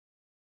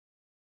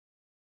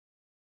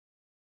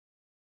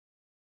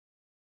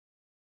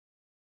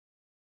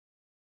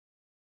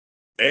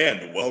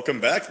And welcome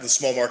back to the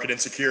Small Market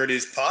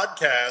Insecurities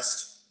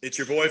podcast. It's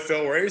your boy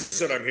Phil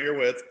Race, and I'm here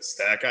with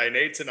Stack Eye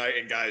Nate tonight.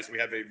 And guys, we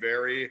have a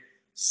very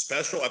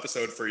special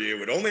episode for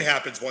you. It only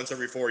happens once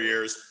every 4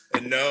 years.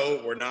 And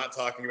no, we're not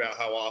talking about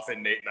how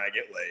often Nate and I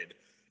get laid.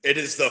 It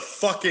is the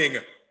fucking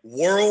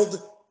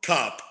World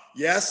Cup.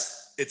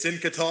 Yes, it's in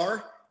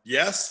Qatar.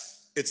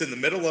 Yes, it's in the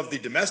middle of the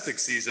domestic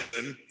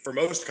season for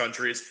most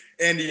countries.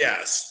 And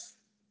yes,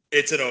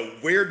 it's in a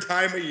weird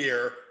time of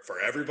year for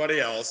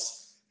everybody else.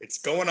 It's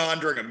going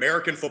on during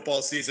American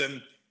football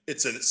season.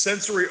 It's a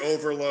sensory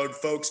overload,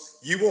 folks.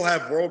 You will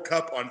have World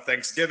Cup on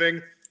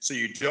Thanksgiving, so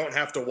you don't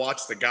have to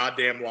watch the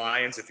goddamn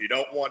Lions if you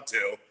don't want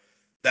to.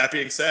 That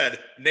being said,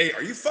 Nate,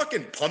 are you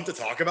fucking pumped to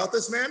talk about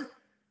this, man?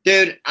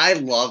 Dude, I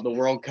love the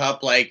World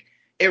Cup. Like,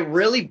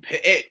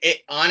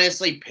 it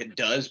honestly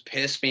does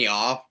piss me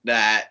off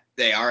that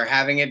they are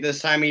having it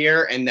this time of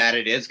year and that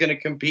it is going to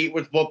compete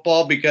with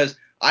football because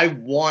I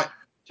want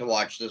to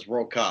watch this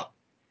World Cup.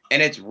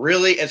 And it's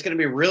going to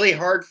be really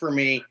hard for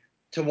me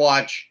to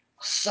watch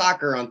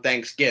soccer on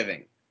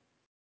Thanksgiving.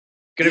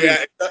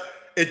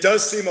 It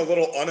does seem a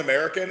little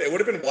un-American. It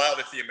would have been wild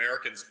if the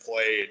Americans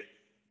played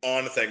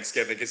on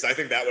Thanksgiving because I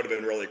think that would have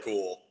been really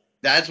cool.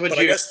 That's what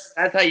you. I guess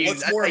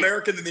what's more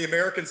American than the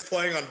Americans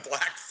playing on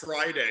Black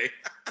Friday?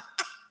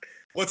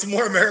 What's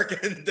more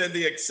American than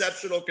the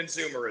exceptional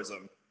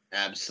consumerism?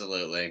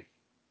 Absolutely.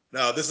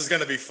 No, this is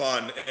going to be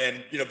fun.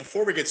 And,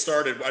 before we get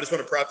started, I just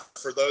want to preface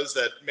for those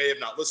that may have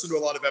not listened to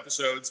a lot of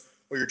episodes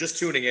or you're just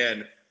tuning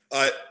in.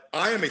 I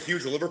am a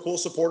huge Liverpool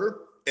supporter,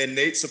 and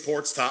Nate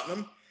supports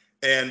Tottenham.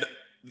 And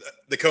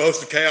the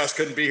co-host of Chaos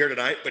couldn't be here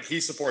tonight, but he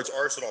supports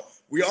Arsenal.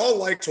 We all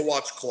like to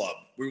watch club.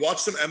 We watch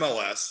some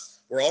MLS.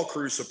 We're all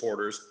Cruise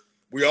supporters.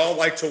 We all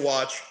like to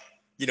watch,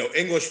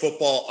 English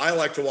football. I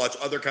like to watch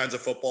other kinds of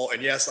football.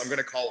 And yes, I'm going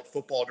to call it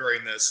football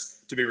during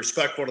this to be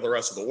respectful to the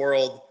rest of the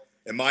world.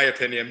 In my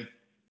opinion,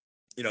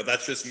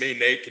 that's just me.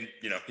 Nate can,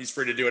 he's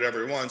free to do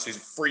whatever he wants. He's a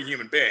free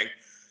human being.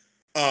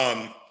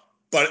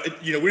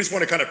 But we just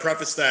want to kind of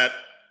preface that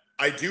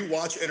I do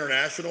watch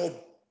international,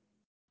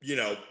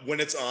 when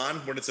it's on,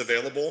 when it's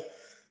available.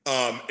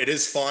 It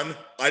is fun.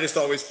 I just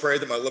always pray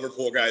that my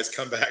Liverpool guys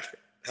come back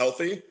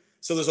healthy.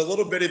 So there's a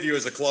little bit of you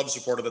as a club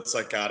supporter that's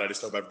like, God, I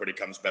just hope everybody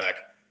comes back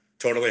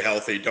totally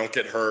healthy, don't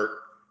get hurt,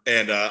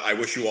 and I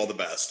wish you all the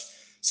best.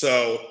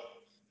 So,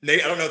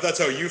 Nate, I don't know if that's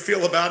how you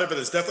feel about it, but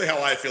it's definitely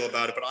how I feel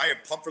about it. But I am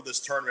pumped for this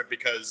tournament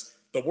because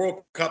the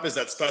World Cup is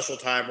that special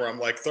time where I'm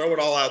like, throw it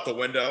all out the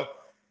window.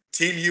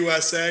 Team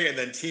USA and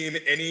then team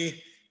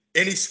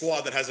any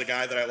squad that has a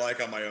guy that I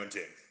like on my own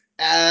team.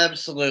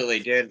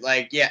 Absolutely, dude.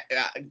 Like, yeah,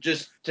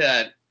 just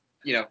to,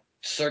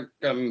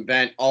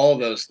 circumvent all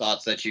those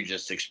thoughts that you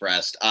just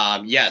expressed.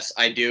 Yes,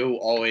 I do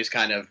always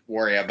kind of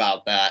worry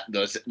about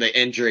the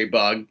injury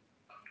bug,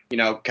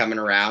 coming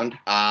around.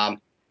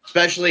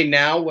 Especially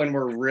now when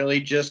we're really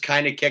just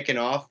kind of kicking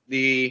off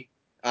the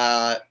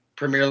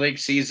Premier League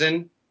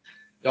season.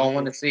 Don't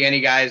want to see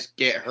any guys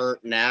get hurt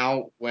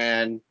now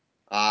when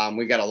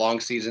we got a long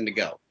season to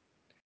go.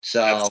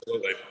 So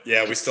absolutely,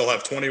 yeah, we still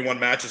have 21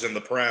 matches in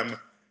the Prem,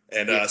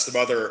 and some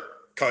other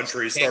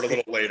countries start a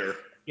little later.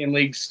 In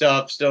league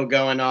stuff still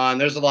going on.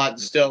 There's a lot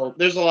still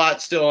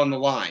on the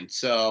line.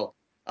 So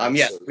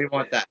yes, we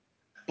want that.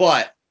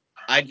 But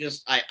I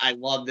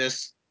love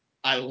this.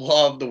 I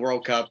love the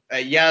World Cup.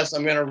 Yes,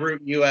 I'm gonna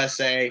root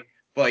USA,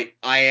 but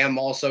I am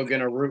also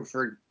gonna root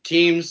for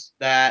teams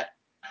that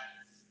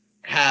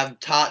have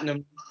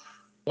Tottenham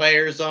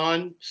players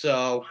on.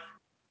 So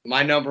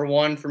my number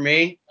one for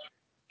me,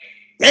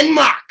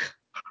 Denmark.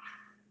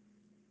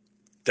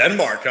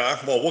 Denmark, huh?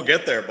 Well, we'll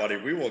get there, buddy.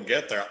 We will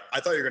get there.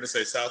 I thought you were going to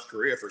say South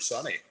Korea for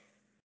Sonny.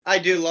 I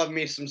do love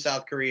me some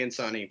South Korean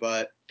Sonny,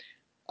 but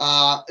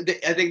I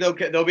think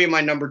they'll be my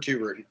number two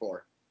rooting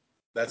for.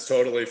 That's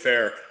totally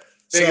fair.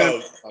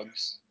 So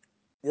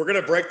we're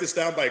going to break this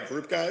down by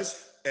group,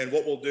 guys. And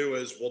what we'll do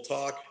is we'll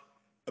talk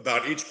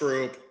about each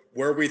group,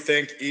 where we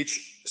think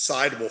each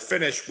side will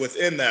finish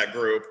within that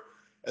group.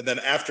 And then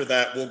after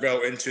that, we'll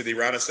go into the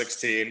round of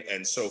 16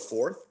 and so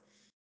forth.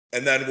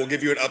 And then we'll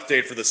give you an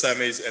update for the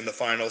semis and the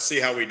finals, see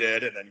how we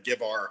did, and then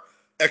give our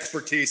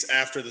expertise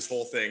after this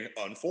whole thing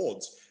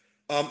unfolds.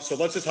 So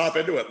let's just hop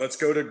into it. Let's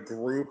go to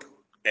Group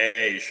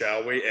A,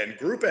 shall we? And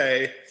Group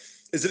A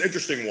is an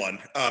interesting one,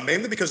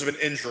 mainly because of an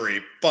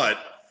injury,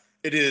 but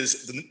it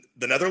is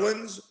the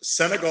Netherlands,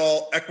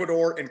 Senegal,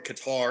 Ecuador, and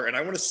Qatar. And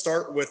I want to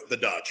start with the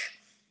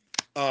Dutch.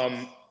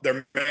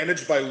 They're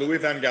managed by Louis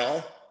van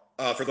Gaal.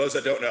 For those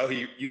that don't know,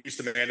 he used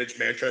to manage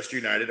Manchester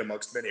United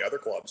amongst many other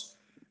clubs.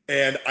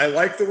 And I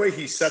like the way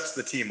he sets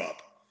the team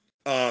up.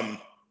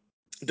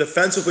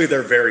 Defensively,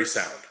 they're very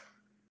sound.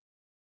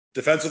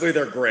 Defensively,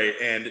 they're great.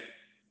 And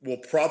we'll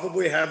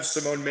probably have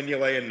Simone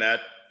Mignolet in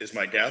net, is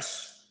my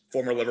guess.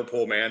 Former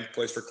Liverpool man,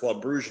 plays for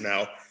Club Brugge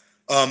now.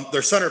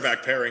 Their center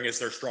back pairing is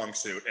their strong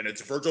suit, and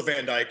it's Virgil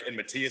van Dijk and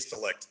Matthias de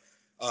Ligt.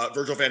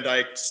 Virgil van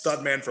Dijk,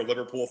 stud man for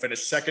Liverpool,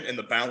 finished second in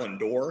the Ballon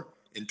d'Or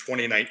in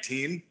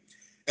 2019.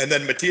 And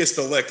then Matthias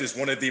de Ligt is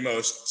one of the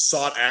most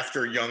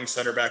sought-after young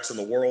center backs in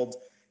the world.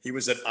 He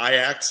was at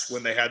Ajax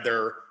when they had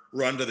their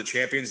run to the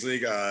Champions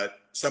League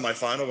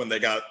semifinal when they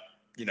got,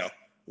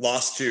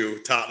 lost to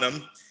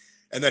Tottenham.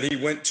 And then he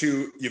went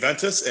to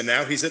Juventus, and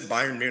now he's at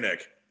Bayern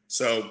Munich.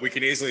 So we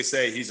can easily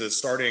say he's a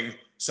starting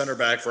center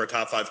back for a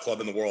top 5 club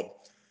in the world.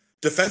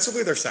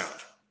 Defensively, they're sound.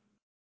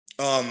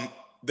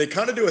 They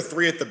kind of do a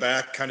 3 at the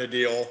back kind of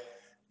deal,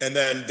 and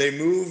then they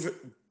move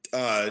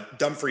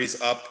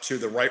Dumfries up to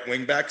the right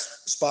wing back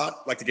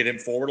spot, like to get him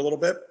forward a little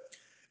bit.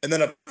 And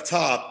then up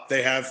top,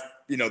 they have,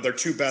 their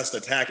 2 best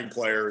attacking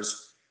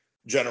players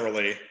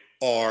generally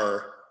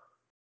are,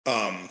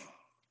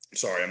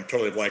 sorry, I'm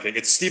totally blanking.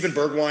 It's Steven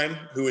Bergwijn,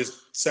 who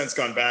has since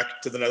gone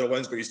back to the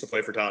Netherlands, but used to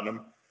play for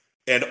Tottenham.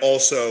 And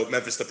also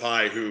Memphis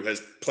Depay, who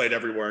has played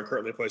everywhere and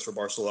currently plays for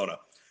Barcelona.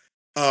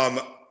 And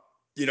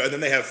then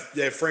they have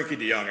Frankie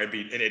de Jong. I'd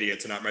be an idiot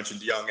to not mention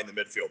de Jong in the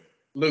midfield.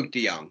 Luke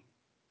de Jong.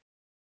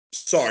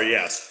 Sorry,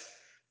 yes.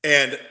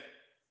 And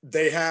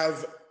they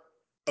have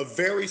a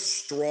very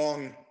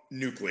strong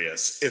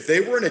nucleus. If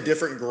they were in a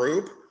different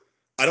group,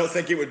 I don't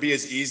think it would be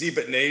as easy.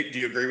 But Nate, do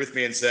you agree with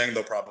me in saying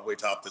they'll probably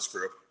top this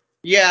group?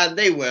 Yeah,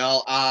 they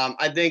will.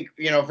 I think,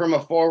 from a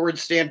forward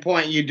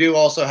standpoint, you do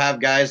also have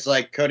guys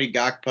like Cody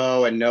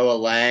Gakpo and Noah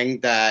Lang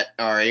that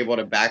are able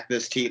to back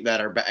this team, that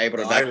are able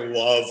to back.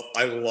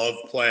 I love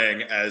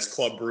playing as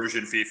Club Brugge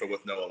in FIFA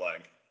with Noah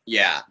Lang.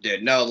 Yeah,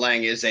 dude, Noah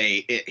Lang is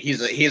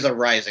he's a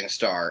rising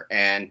star,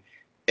 and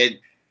it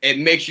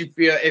makes you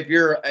feel, if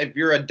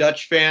you're a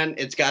Dutch fan,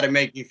 it's got to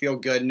make you feel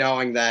good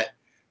knowing that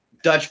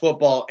Dutch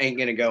football ain't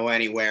going to go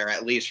anywhere,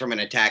 at least from an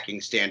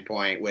attacking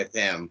standpoint with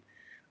him.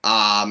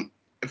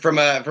 From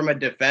a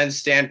defense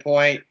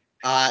standpoint,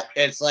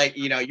 it's like,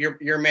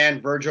 your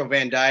man Virgil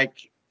van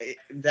Dijk,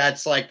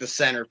 that's like the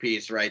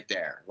centerpiece right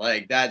there.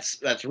 Like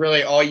that's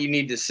really all you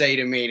need to say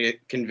to me to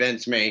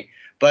convince me.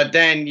 But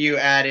then you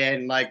add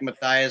in like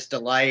Matthias de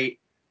Ligt,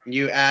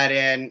 you add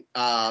in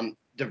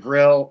De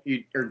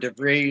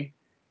Vries,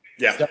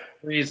 yeah,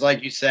 Dumfries,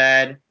 like you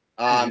said,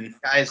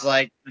 guys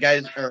like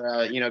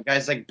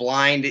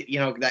Blind,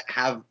 that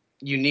have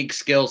unique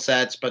skill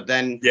sets, but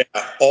then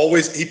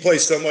always he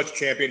plays so much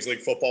Champions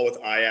League football with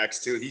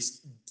Ajax too.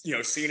 He's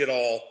seen it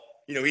all.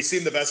 He's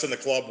seen the best in the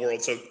club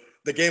world, so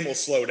the game will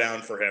slow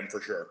down for him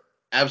for sure.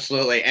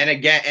 Absolutely. And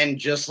again, and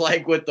just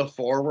like with the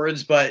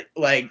forwards, but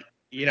like,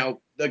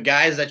 the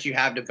guys that you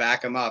have to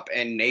back him up,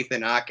 and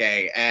Nathan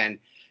Ake and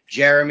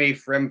Jeremy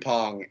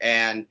Frimpong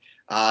and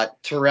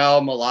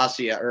Terrell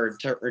Malacia,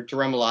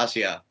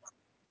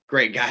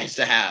 great guys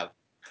to have.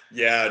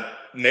 Yeah,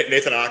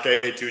 Nathan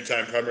Ake,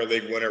 2-time Premier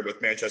League winner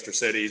with Manchester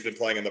City. He's been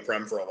playing in the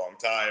Prem for a long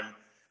time.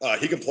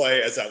 He can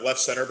play as that left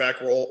center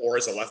back role or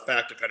as a left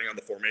back, depending on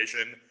the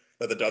formation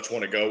that the Dutch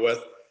want to go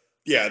with.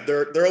 Yeah,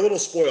 they're a little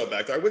spoiled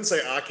back there. I wouldn't say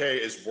Ake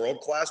is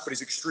world class, but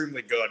he's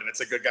extremely good, and it's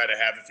a good guy to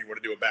have if you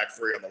want to do a back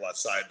 3 on the left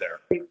side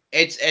there.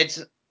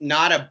 It's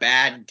not a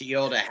bad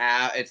deal to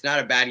have. It's not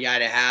a bad guy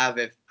to have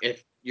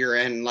if you're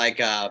in like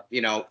a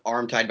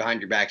arm tied behind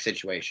your back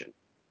situation.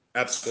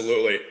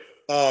 Absolutely.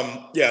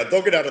 Yeah,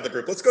 they'll get out of the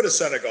group. Let's go to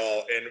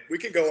Senegal, and we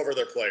can go over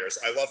their players.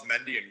 I love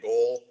Mendy in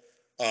goal.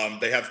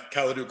 They have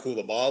Kalidou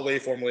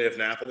Koulibaly, formerly of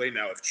Napoli,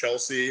 now of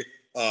Chelsea.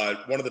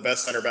 One of the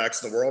best center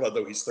backs in the world,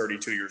 although he's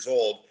 32 years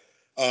old.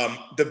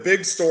 The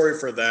big story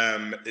for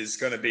them is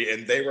going to be,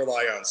 and they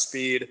rely on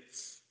speed,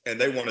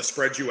 and they want to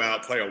spread you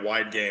out, play a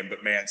wide game.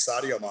 But man,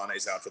 Sadio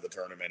Mane's out for the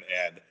tournament,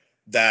 and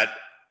that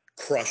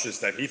crushes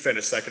them. He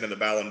finished second in the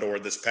Ballon d'Or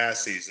this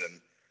past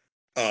season,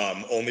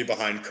 only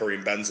behind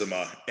Karim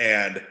Benzema.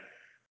 And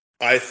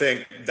I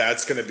think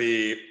that's going to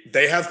be,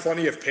 they have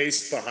plenty of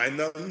pace behind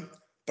them,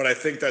 but I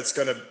think that's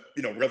going to,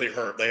 really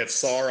hurt. They have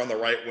Sarr on the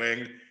right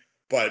wing,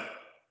 but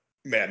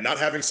man, not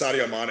having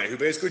Sadio Mane, who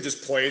basically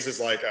just plays as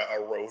like a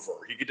rover.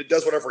 He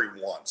does whatever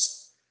he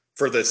wants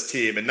for this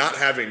team, and not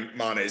having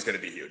Mane is going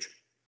to be huge.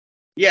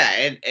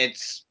 Yeah,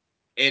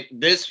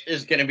 this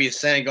is going to be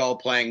Senegal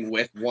playing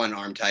with one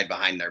arm tied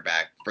behind their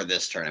back for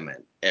this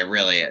tournament. It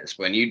really is.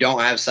 When you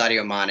don't have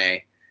Sadio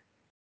Mane,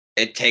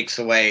 it takes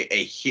away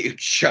a huge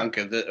chunk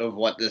of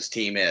what this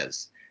team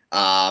is.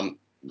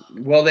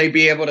 Will they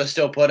be able to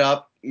still put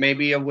up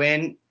maybe a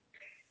win?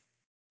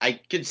 I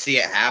could see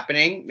it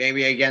happening,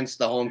 maybe against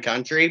the home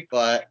country,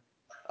 but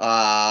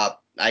I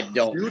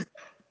don't.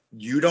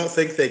 You don't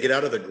think they get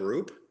out of the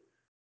group?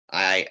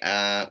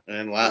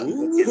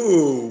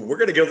 Ooh, we're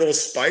gonna get a little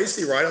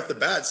spicy right off the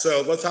bat.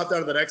 So let's hop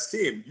down to the next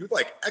team. You'd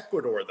like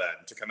Ecuador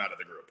then to come out of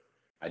the group?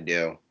 I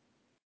do.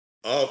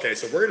 Okay,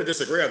 so we're gonna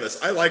disagree on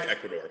this. I like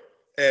Ecuador,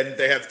 and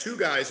they have 2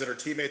 guys that are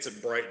teammates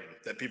at Brighton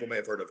that people may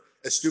have heard of: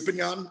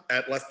 Estupinian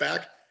at left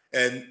back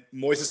and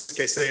Moises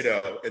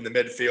Caicedo in the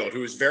midfield,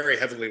 who is very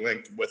heavily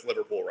linked with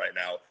Liverpool right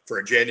now for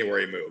a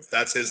January move.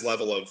 That's his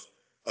level of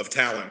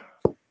talent,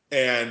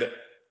 and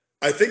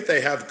I think they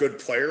have good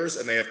players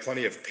and they have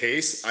plenty of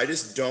pace. I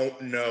just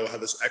don't know how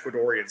this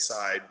Ecuadorian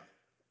side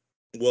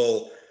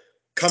will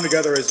come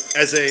together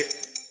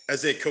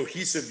as a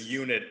cohesive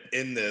unit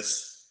in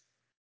this.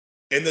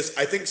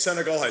 I think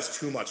Senegal has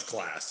too much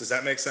class. Does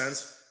that make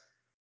sense?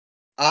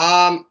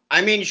 I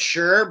mean,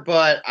 sure,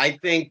 but I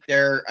think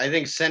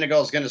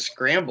Senegal's going to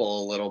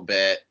scramble a little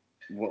bit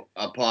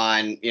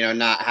upon,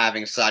 not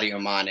having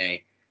Sadio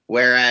Mane.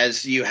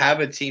 Whereas you have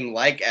a team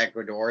like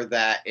Ecuador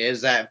that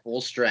is at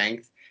full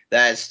strength,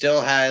 that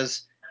still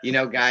has,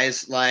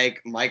 guys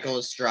like Michael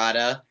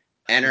Estrada,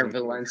 Enner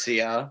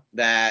Valencia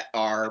that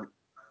are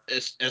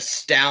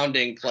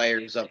astounding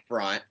players up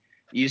front.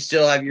 You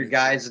still have your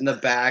guys in the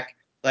back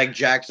like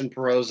Jackson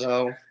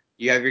Perozo.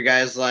 You have your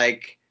guys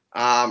like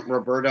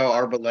Roberto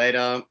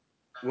Arboleda,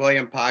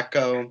 William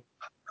Paco.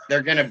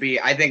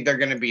 I think they're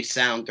gonna be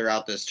sound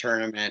throughout this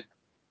tournament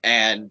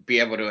and be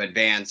able to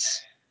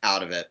advance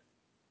out of it.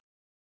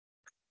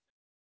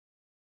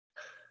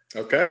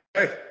 Okay.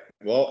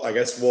 Well, I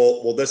guess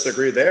we'll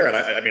disagree there. And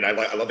I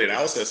love the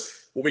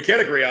analysis. What we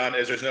can't agree on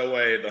is there's no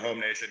way the home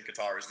nation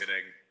Qatar is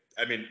getting.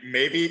 I mean,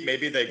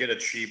 maybe they get a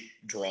cheap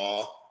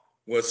draw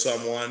with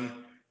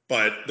someone,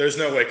 but there's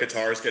no way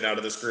Qatar is getting out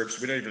of this group.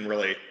 So we don't even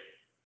really.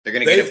 They're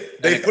gonna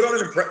they've put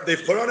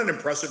on an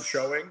impressive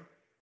showing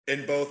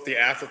in both the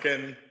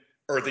African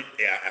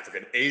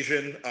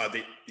Asian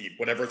the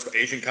whatever it's called,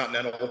 Asian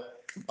Continental.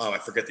 I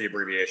forget the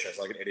abbreviation. It's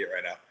like an idiot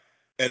right now.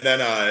 And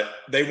then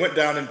they went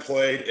down and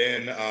played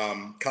in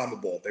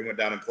CONMEBOL. They went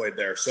down and played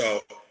there.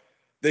 So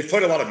they've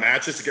played a lot of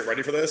matches to get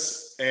ready for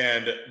this,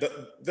 and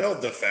they'll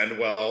defend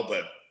well,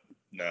 but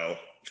no.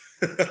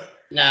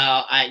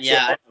 No,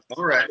 So,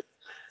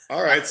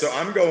 all right. So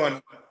I'm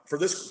going for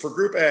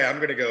Group A. I'm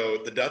going to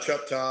go the Dutch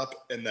up top,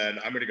 and then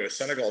I'm going to go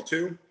Senegal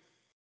 2,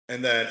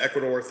 and then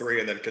Ecuador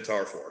 3, and then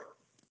Qatar 4.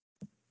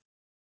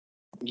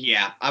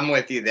 Yeah, I'm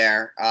with you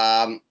there.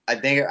 I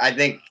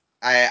think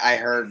I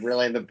heard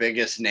really the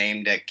biggest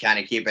name to kind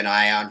of keep an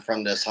eye on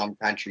from this home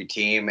country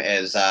team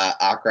is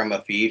Akram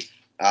Afif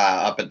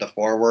up at the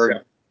forward.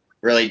 Yeah.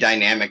 Really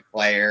dynamic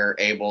player,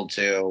 able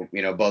to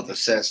both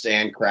assist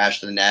and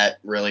crash the net,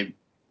 really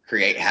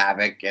create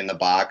havoc in the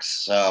box.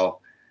 So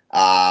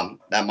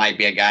that might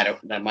be a guy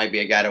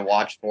to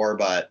watch for,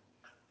 but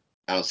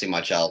I don't see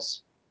much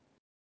else.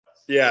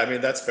 Yeah, I mean,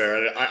 that's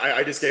fair.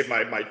 I just gave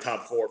my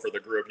top 4 for the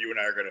group. You and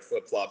I are going to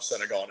flip-flop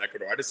Senegal and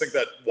Ecuador. I just think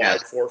that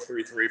wide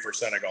 4-3-3 for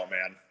Senegal,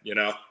 man,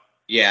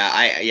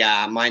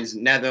 Yeah, mine's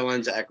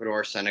Netherlands,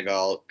 Ecuador,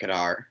 Senegal,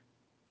 Qatar.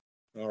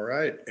 All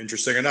right,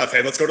 interesting enough.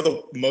 Hey, let's go to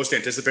the most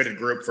anticipated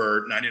group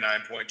for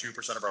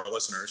 99.2% of our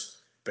listeners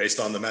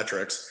based on the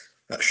metrics.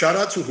 Shout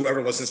out to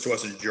whoever listens to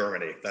us in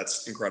Germany.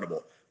 That's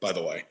incredible, by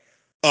the way.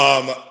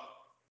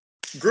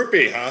 Group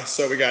B, huh?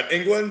 So we got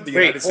England, the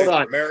United States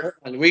of America.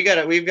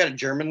 We've got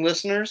German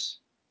listeners.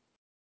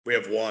 We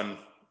have one.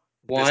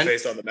 Just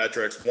based on the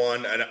metrics.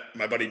 One, and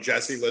my buddy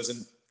Jesse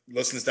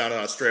listens down in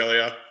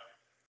Australia.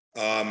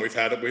 We've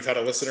had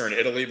a listener in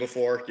Italy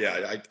before.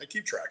 Yeah, I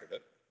keep track of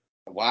it.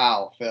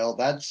 Wow, Phil,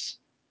 that's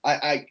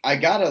I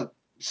gotta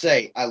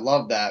say I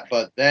love that,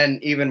 but then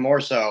even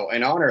more so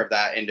in honor of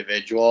that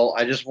individual,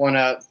 I just want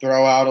to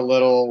throw out a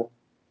little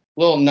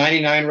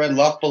 99 red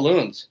Luff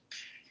balloons.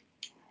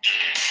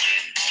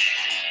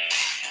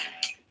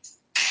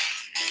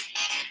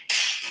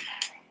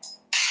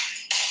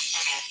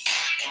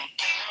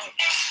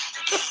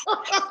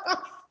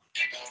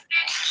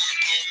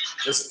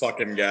 This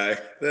fucking guy.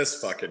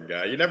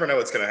 You never know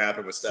what's going to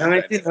happen with Stat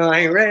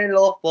 99 red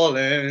Luff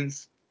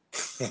balloons.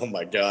 Oh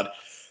my God.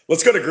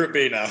 Let's go to Group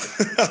B now.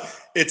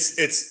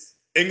 It's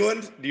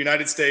England, the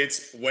United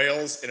States,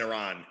 Wales, and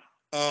Iran.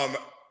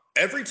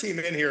 Every team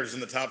in here is in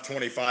the top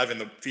 25 in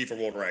the FIFA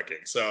World Ranking.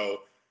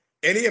 So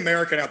any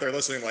American out there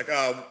listening, like,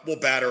 oh, we'll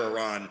batter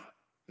Iran.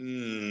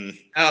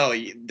 Oh,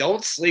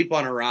 don't sleep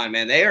on Iran,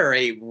 man. They are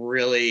a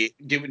really.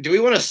 Do we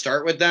want to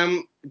start with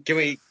them? Do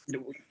we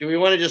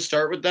want to just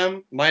start with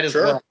them? Might as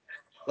well.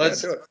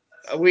 Let's. Do it.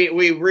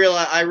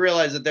 I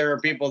realize that there are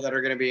people that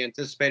are going to be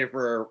anticipated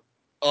for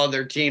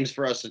other teams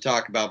for us to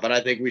talk about, but I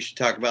think we should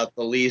talk about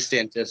the least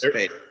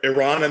anticipated.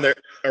 Iran and their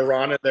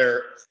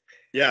they're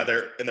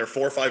in their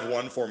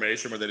 4-5-1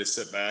 formation where they just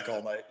sit back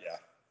all night. Yeah.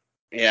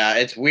 Yeah,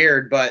 it's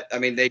weird, but I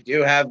mean they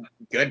do have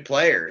good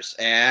players,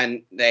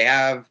 and they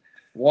have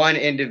one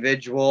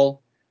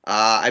individual.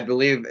 I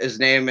believe his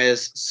name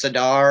is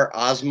Sadar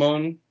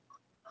Osman.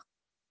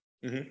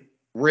 Mm-hmm.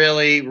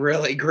 Really,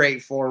 really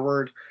great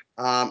forward.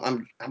 I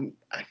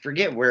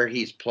forget where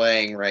he's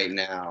playing right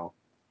now.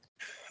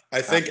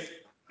 I think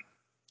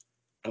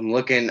I'm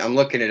looking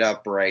it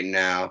up right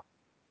now.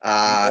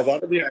 A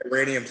lot of the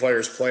Iranian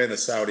players play in the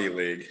Saudi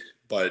league,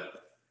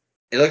 but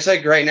it looks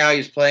like right now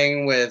he's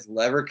playing with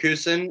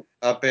Leverkusen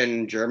up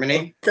in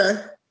Germany.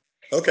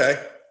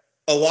 Okay.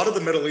 A lot of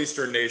the Middle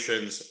Eastern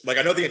nations, like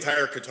I know the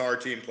entire Qatar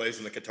team plays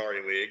in the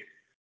Qatari league.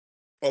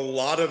 A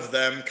lot of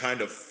them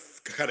kind of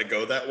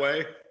go that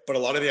way, but a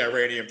lot of the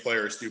Iranian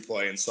players do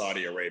play in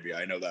Saudi Arabia.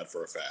 I know that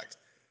for a fact.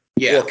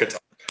 Yeah. Or Qatar.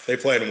 They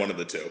play in one of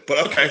the two.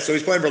 But okay, so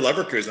he's playing for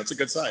Leverkusen. That's a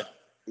good side.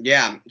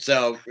 Yeah,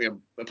 so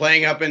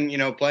playing up in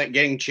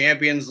getting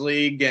Champions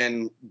League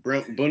and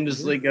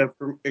Bundesliga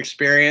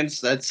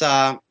experience. That's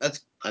I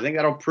think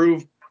that'll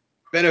prove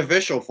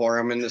beneficial for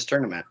him in this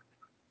tournament.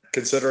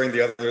 Considering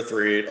the other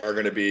three are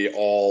going to be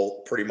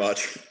all pretty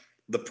much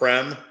the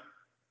Prem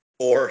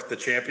or the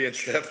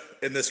Championship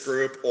in this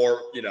group,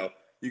 or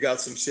you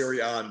got some Serie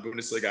A and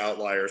Bundesliga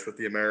outliers with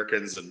the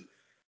Americans and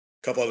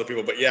couple other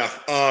people, but yeah.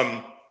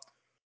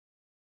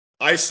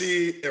 I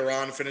see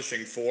Iran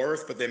finishing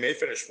fourth, but they may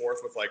finish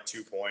fourth with like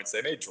 2 points.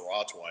 They may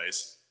draw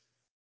twice.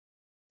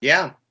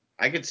 Yeah,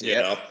 I could see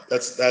it.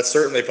 That's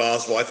certainly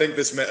possible. I think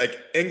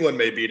England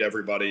may beat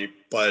everybody,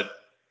 but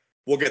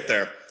we'll get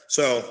there.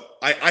 So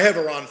I have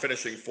Iran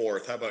finishing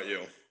fourth. How about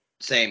you?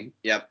 Same.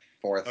 Yep.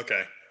 Fourth.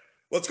 Okay.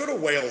 Let's go to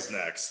Wales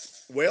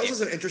next. Wales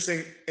is an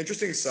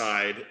interesting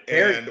side.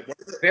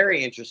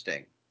 Very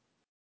interesting.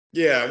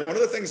 Yeah, one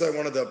of the things I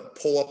wanted to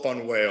pull up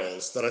on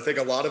Wales that I think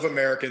a lot of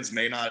Americans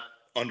may not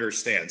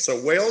understand.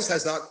 So Wales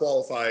has not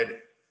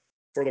qualified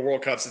for the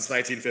World Cup since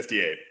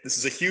 1958. This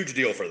is a huge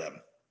deal for them.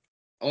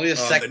 Only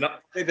I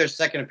think their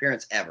second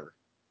appearance ever.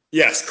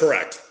 Yes,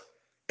 correct.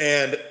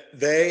 And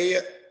they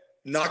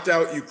knocked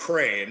out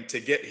Ukraine to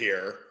get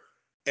here.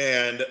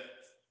 And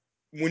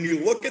when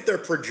you look at their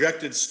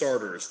projected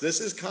starters, this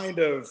is kind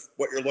of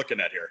what you're looking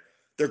at here.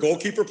 Their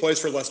goalkeeper plays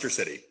for Leicester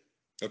City.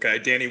 Okay,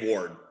 Danny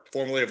Ward,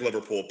 formerly of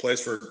Liverpool, plays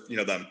for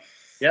them.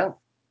 Yeah.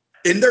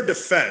 In their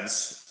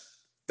defense,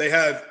 they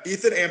have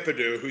Ethan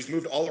Ampadu, who's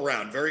moved all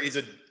around. He's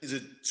a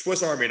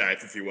Swiss Army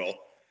knife, if you will.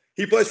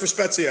 He plays for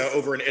Spezia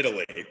over in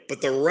Italy,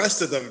 but the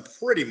rest of them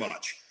pretty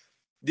much.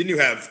 Then you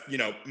have,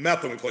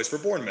 Mepham, who plays for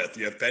Bournemouth.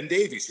 You have Ben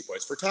Davies, who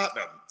plays for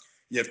Tottenham.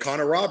 You have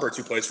Connor Roberts,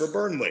 who plays for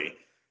Burnley.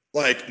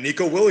 Like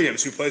Nico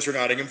Williams, who plays for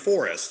Nottingham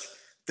Forest.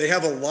 They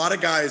have a lot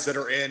of guys that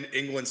are in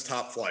England's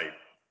top flight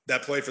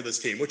that play for this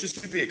team, which is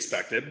to be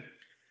expected.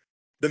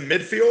 The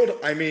midfield,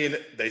 I mean,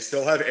 they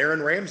still have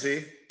Aaron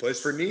Ramsey, plays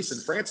for Nice in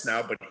France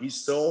now, but he's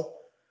still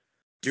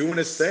doing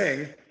his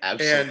thing.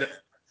 Absolutely.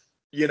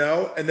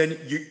 And then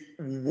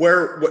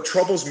what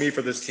troubles me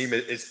for this team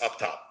is up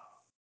top.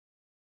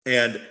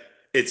 And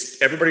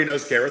it's everybody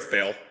knows Gareth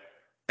Bale,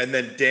 and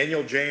then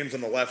Daniel James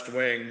on the left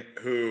wing,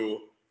 who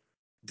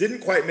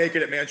didn't quite make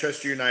it at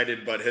Manchester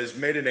United, but has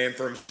made a name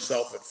for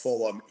himself at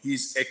Fulham.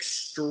 He's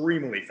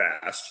extremely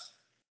fast.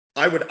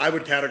 I would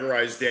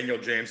categorize Daniel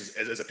James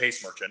as a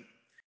pace merchant.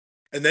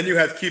 And then you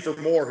have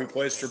Kiefer Moore, who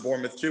plays for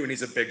Bournemouth too, and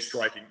he's a big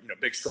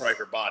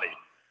striker body.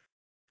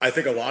 I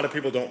think a lot of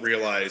people don't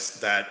realize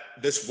that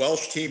this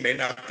Welsh team may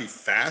not be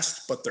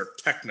fast, but they're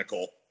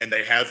technical, and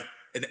they have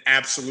an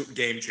absolute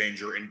game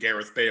changer in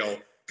Gareth Bale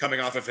coming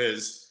off of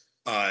his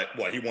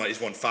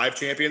he's won 5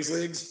 Champions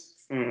Leagues,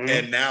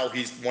 and now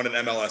he's won an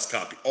MLS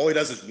Cup. All he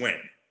does is win.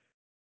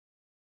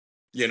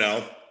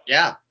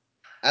 Yeah,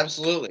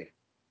 absolutely.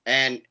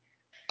 And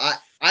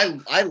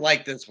I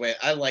like this way.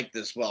 I like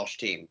this Welsh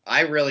team.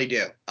 I really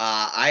do.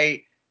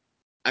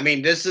 I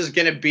mean, this is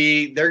going to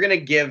be, they're going to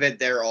give it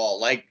their all.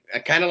 Like,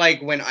 kind of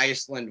like when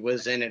Iceland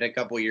was in it a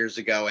couple years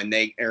ago and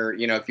a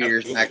few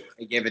years back,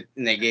 they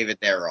gave it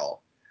their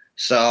all.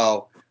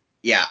 So,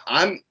 yeah,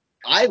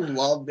 I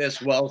love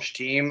this Welsh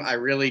team. I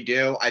really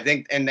do. I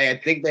think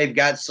they've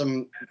got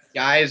some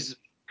guys,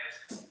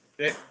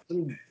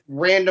 some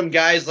random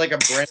guys like a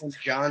Brennan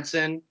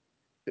Johnson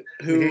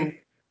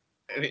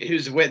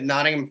who's with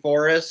Nottingham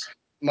Forest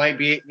might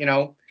be,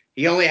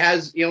 he only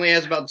has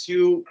about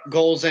 2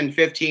 goals in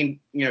 15,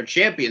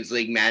 Champions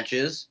League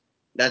matches.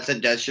 That's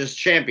just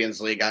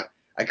Champions League.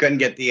 I couldn't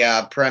get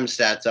the Prem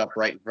stats up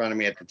right in front of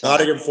me at the time.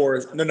 Nottingham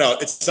Forest. No,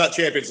 it's not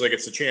Champions League.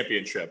 It's the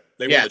championship.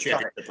 They won the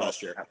championship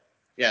last year.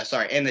 Yeah,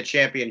 sorry, in the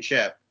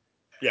championship.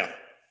 Yeah.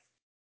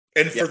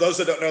 And for those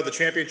that don't know, the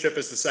championship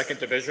is the second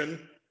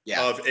division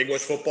of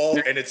English football,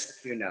 and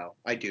it's.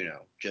 I do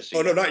know.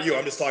 No, not you.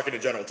 I'm just talking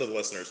in general to the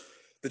listeners.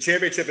 The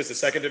championship is the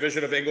second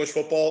division of English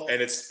football,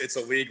 and it's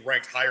a league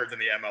ranked higher than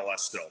the MLS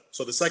still.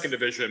 So the second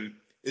division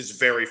is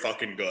very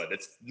fucking good.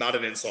 It's not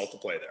an insult to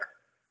play there.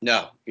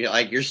 No,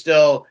 you're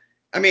still.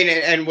 I mean,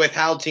 and with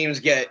how teams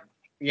get,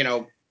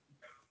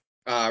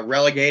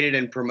 relegated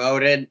and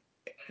promoted,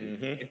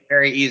 it's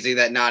very easy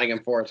that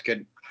Nottingham Forest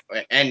could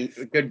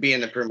be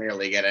in the Premier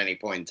League at any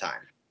point in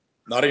time.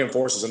 Nottingham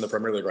Forest is in the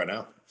Premier League right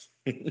now.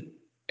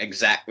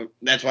 Exactly.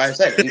 That's why I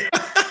said.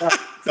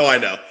 No, I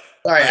know.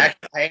 Sorry,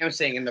 actually, I am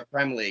saying in the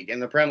Prem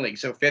League.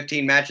 So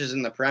 15 matches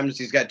in the Prems,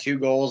 he's got 2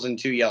 goals and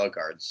 2 yellow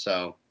cards.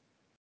 So.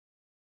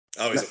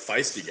 Oh, he's a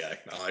feisty guy.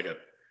 I like it.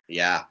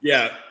 Yeah.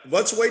 Yeah.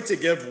 Let's wait to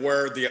give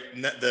where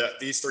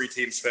these 3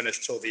 teams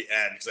finish till the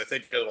end, because I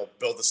think it'll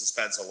build the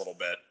suspense a little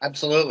bit.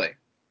 Absolutely.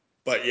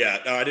 But yeah,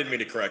 no, I didn't mean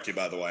to correct you,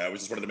 by the way. I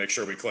just wanted to make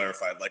sure we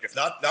clarified. Like, if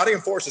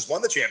Nottingham Forest has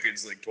won the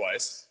Champions League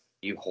twice,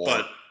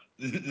 but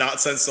not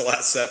since the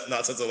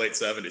late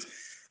 70s.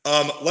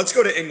 Let's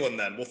go to England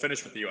then. We'll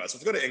finish with the U.S.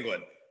 Let's go to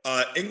England.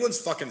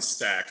 England's fucking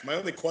stacked. My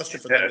only question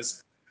for them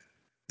is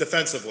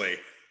defensively.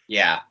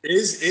 Yeah.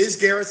 Is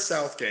Gareth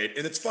Southgate,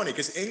 and it's funny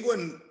because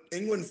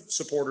England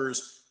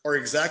supporters are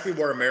exactly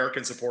where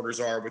American supporters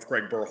are with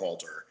Greg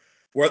Berhalter.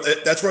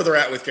 That's where they're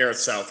at with Gareth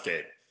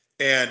Southgate.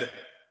 And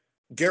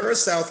Gareth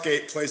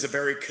Southgate plays a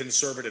very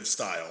conservative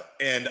style,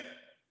 and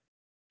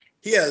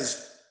he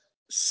has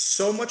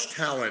so much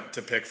talent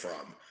to pick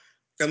from.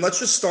 And let's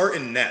just start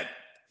in net.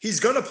 He's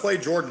going to play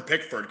Jordan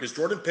Pickford because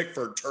Jordan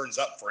Pickford turns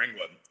up for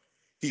England.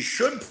 He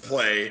should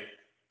play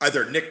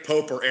either Nick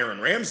Pope or Aaron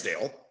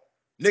Ramsdale.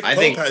 Nick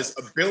Pope has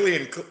a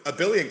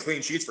billion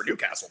clean sheets for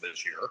Newcastle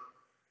this year.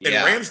 And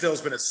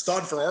Ramsdale's been a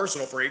stud for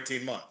Arsenal for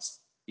 18 months.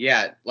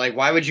 Yeah, like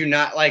why would you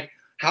not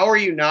how are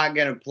you not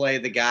going to play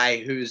the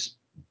guy who's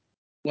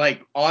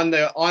like on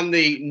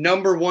the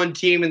number one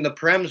team in the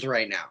Prems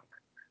right now?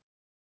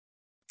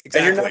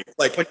 Exactly.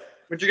 But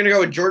you're going to go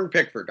with Jordan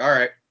Pickford. All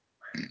right.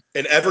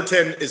 And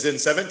Everton is in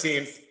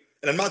 17th.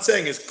 And I'm not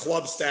saying his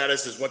club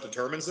status is what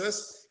determines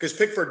this, because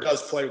Pickford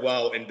does play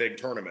well in big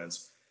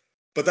tournaments.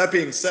 But that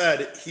being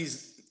said,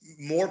 he's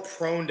more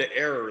prone to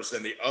errors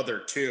than the other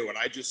two. And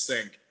I just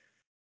think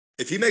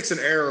if he makes an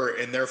error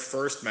in their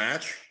first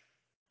match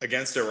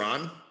against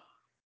Iran,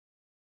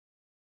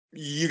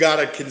 you got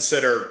to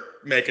consider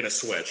making a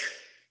switch.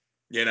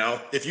 You know,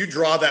 if you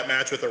draw that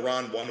match with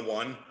Iran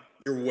 1-1,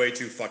 you're way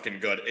too fucking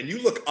good. And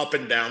you look up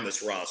and down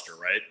this roster,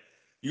 right?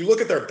 You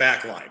look at their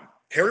back line.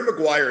 Harry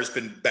Maguire has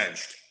been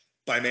benched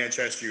by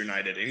Manchester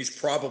United, and he's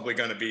probably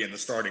going to be in the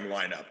starting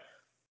lineup.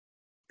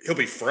 He'll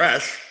be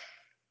fresh,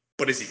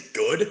 but is he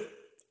good?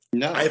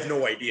 No. I have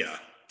no idea.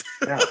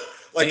 No.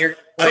 I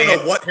don't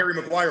know what Harry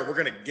Maguire we're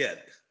going to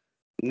get.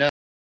 No.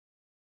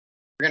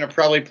 You're going to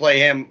probably play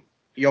him.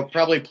 You'll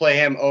probably play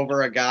him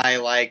over a guy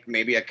like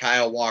maybe a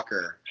Kyle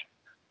Walker.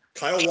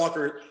 Kyle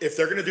Walker, if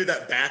they're going to do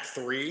that back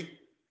three,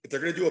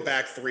 then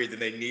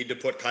they need to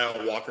put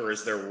Kyle Walker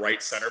as their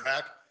right center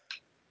back.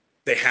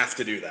 They have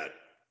to do that.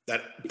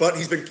 But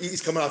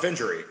he's coming off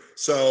injury.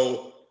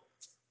 So,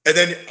 and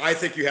then I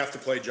think you have to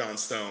play John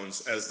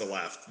Stones as the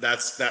left.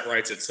 That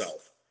writes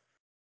itself.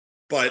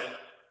 But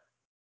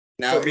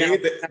for me,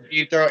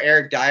 you throw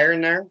Eric Dyer in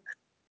there?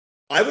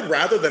 I would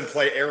rather than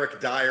play Eric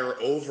Dyer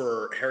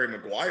over Harry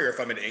Maguire if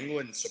I'm an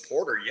England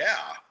supporter.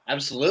 Yeah.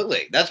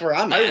 Absolutely. That's where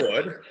I'm at.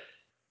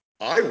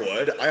 I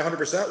would. I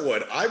 100%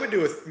 would. I would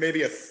do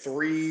maybe a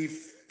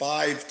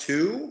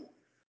 3-5-2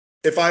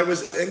 if I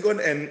was England.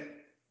 And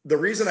the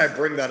reason I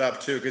bring that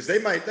up too, because they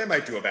might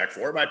do a back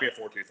four. It might be a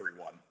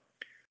 4-2-3-1.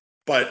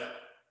 But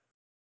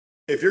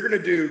if you're going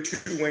to do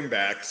two wing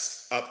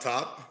backs up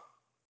top,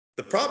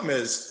 the problem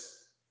is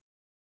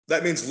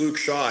that means Luke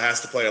Shaw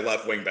has to play a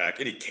left wing back,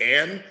 and he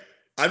can.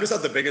 I'm just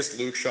not the biggest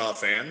Luke Shaw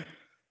fan.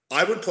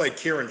 I would play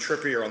Kieran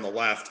Trippier on the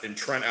left and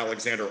Trent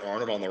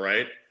Alexander-Arnold on the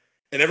right.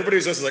 And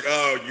everybody's just like,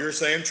 oh, you're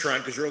saying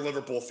Trent because you're a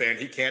Liverpool fan.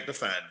 He can't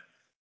defend.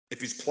 If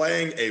he's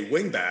playing a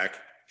wingback,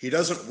 he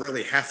doesn't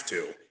really have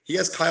to. He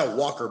has Kyle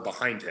Walker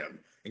behind him.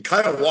 And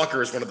Kyle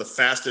Walker is one of the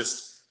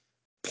fastest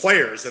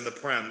players in the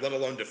Prem, let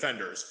alone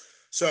defenders.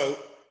 So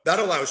that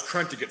allows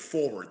Trent to get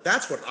forward.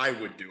 That's what I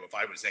would do if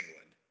I was England.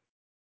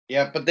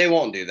 Yeah, but they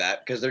won't do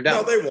that because they're done.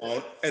 No, they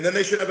won't. And then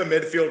they should have a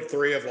midfield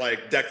three of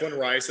like Declan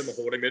Rice in the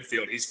holding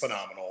midfield. He's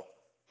phenomenal.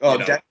 Oh,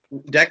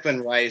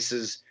 Declan Rice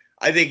is.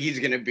 I think he's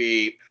going to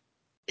be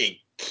a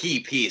key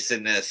piece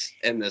in this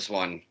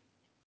one.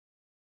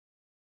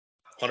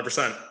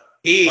 100%.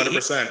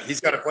 100%.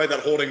 He's got to play that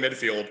holding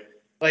midfield.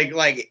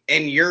 Like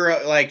in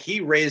Euro, like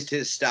he raised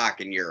his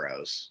stock in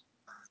Euros.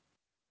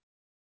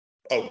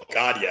 Oh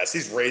God, yes,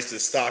 he's raised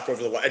his stock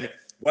over the line. And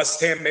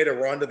West Ham made a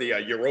run to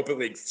the Europa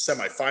League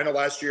semifinal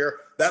last year.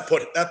 That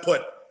put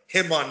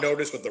him on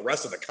notice with the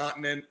rest of the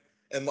continent.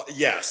 And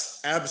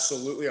yes,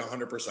 absolutely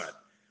 100%.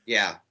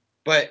 Yeah,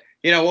 but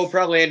we'll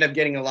probably end up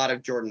getting a lot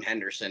of Jordan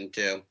Henderson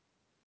too.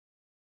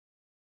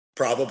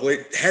 Probably.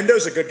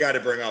 Hendo's a good guy to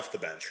bring off the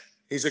bench.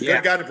 He's a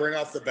good guy to bring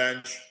off the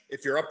bench.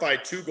 If you're up by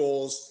 2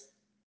 goals,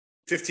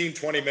 15,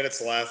 20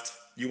 minutes left,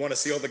 you want to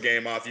seal the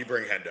game off, you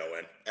bring Hendo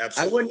in.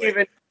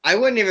 Absolutely. I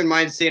wouldn't even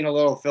mind seeing a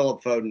little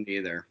Philip Foden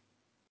either.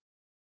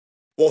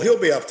 Well, he'll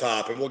be up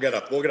top, and we'll get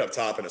up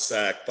top in a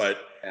sec. But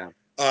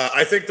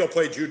I think they'll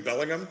play Jude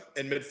Bellingham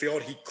in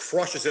midfield. He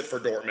crushes it for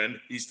Dortmund.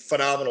 He's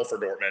phenomenal for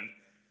Dortmund.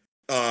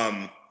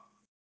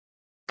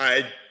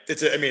 I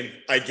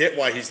get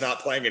why he's not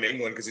playing in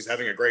England because he's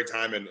having a great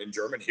time in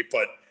Germany.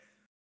 But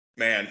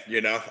man,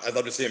 I'd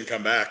love to see him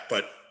come back.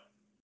 But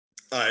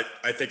I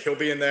think he'll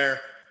be in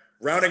there.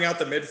 Rounding out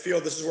the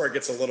midfield, this is where it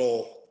gets a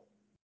little,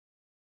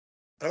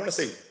 I don't want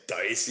to say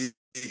dicey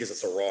because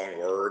it's the wrong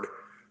word,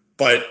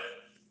 but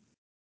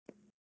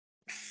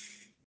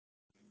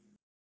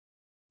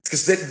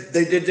because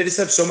they just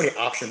have so many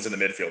options in the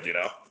midfield,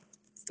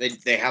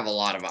 They have a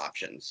lot of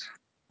options.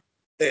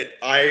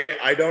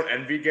 I don't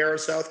envy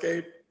Gareth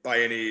Southgate by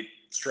any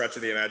stretch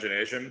of the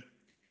imagination.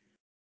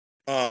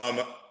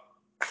 I'm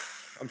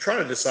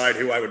trying to decide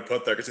who I would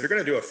put there because if you're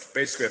going to do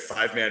basically a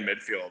 5-man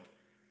midfield,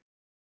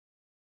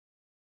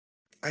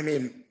 I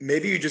mean,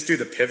 maybe you just do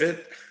the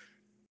pivot.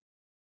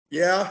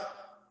 Yeah,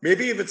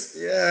 maybe if it's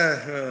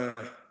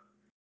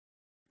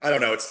I don't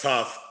know. It's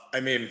tough.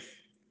 I mean,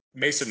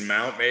 Mason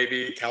Mount,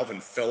 maybe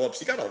Calvin Phillips.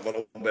 You got a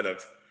little bit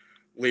of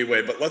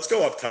leeway, but let's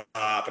go up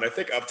top. And I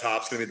think up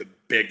top's going to be the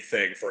big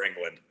thing for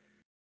England.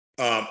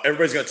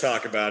 Everybody's going to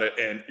talk about it,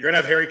 and you're going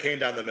to have Harry Kane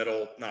down the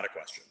middle. Not a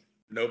question.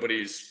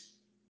 Nobody's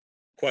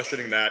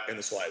questioning that in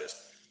the slightest.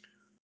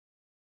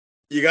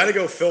 You got to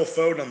go Phil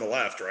Foden on the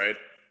left, right?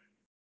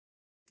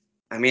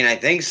 I mean, I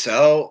think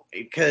so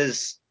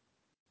because,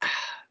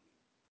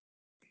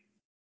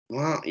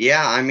 well,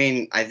 yeah. I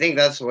mean, I think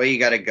that's the way you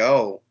got to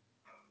go.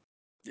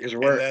 Because you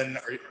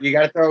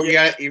got to throw. You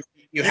have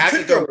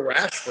to throw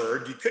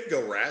Rashford. You could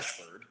go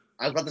Rashford.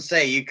 I was about to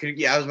say you could.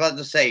 Yeah, I was about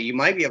to say you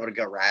might be able to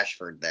go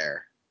Rashford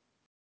there.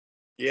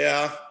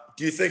 Yeah.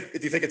 Do you think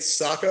it's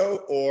Sacco,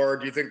 or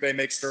do you think they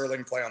make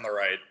Sterling play on the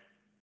right?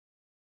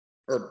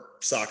 Or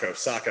Saka.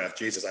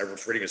 Jesus, I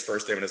was reading his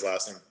first name and his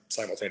last name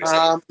simultaneously.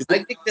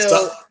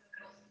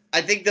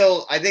 I think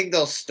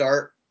they'll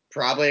start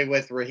probably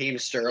with Raheem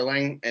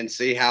Sterling and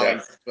see how it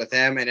goes with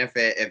him. And if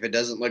it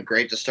doesn't look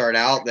great to start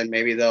out, then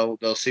maybe they'll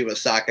see what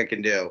Saka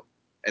can do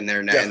in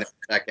their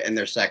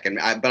second.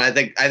 But I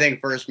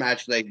think first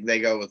match they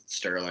go with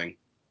Sterling.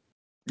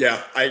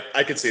 Yeah,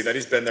 I could see that.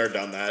 He's been there,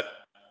 done that.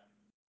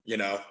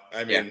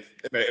 I mean,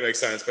 it makes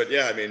sense. But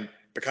yeah, I mean,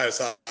 Bukayo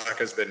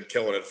Saka's been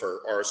killing it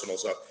for Arsenal.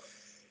 So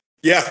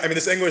yeah, I mean,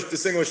 this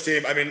English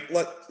team. I mean,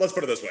 let's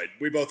put it this way: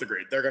 we both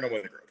agreed they're going to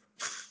win the group.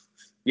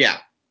 Yeah.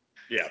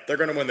 Yeah, they're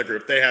going to win the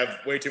group. They have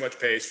way too much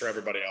pace for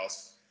everybody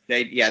else.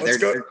 They're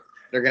going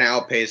to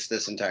outpace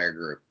this entire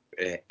group.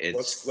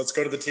 Let's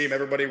go to the team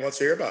everybody wants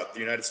to hear about, the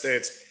United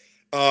States.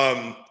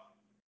 I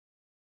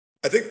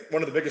think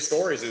one of the biggest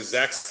stories is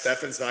Zach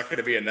Steffen's not going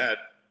to be in net,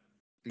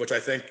 which I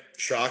think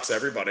shocks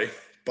everybody.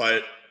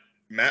 But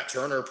Matt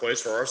Turner plays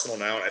for Arsenal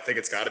now, and I think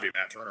it's got to be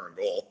Matt Turner in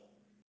goal.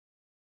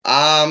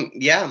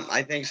 Yeah,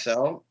 I think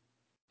so.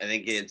 I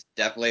think it's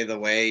definitely the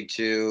way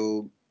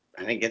to.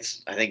 I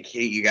think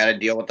you got to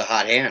deal with the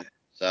hot hand.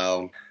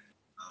 So,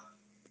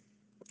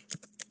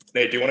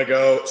 Nate, do you want to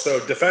go? So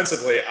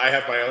defensively, I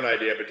have my own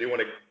idea, but do you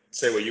want to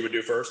say what you would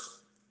do first?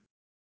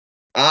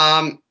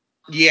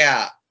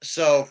 Yeah.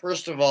 So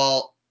first of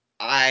all,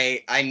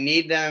 I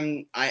need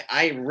them.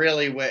 I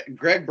really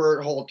Greg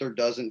Berhalter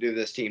doesn't do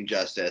this team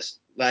justice.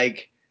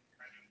 Like,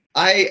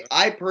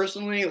 I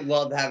personally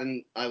love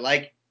having. I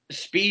like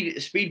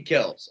speed. Speed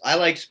kills. I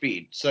like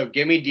speed. So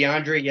give me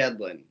DeAndre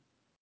Yedlin.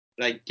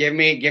 Like, give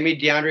me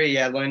DeAndre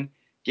Yedlin.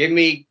 Give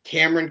me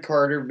Cameron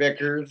Carter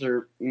Vickers,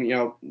 or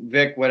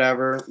Vic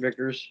whatever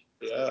Vickers.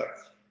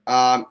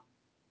 Yeah.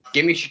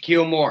 Give me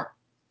Shaquille Moore.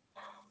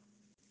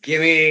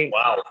 Give me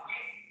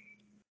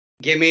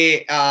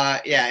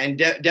and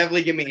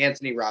definitely give me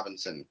Anthony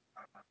Robinson.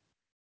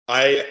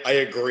 I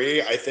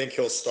agree. I think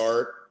he'll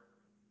start.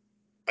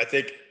 I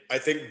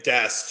think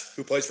Dest,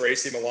 who plays for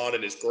AC Milan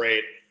and is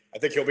great, I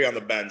think he'll be on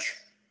the bench.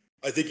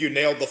 I think you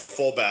nailed the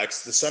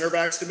fullbacks. The center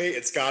backs, to me,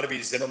 it's got to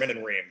be Zimmerman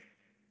and Ream.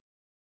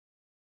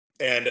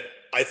 And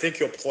I think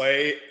he'll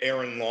play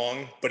Aaron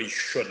Long, but he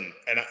shouldn't.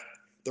 And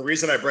the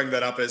reason I bring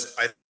that up is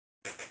I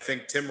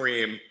think Tim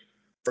Ream,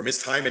 from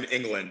his time in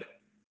England,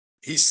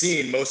 he's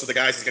seen most of the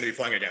guys he's going to be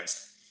playing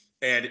against.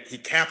 And he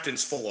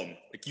captains Fulham.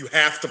 Like, you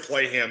have to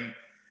play him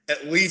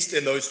at least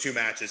in those two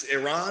matches.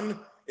 Iran,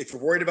 if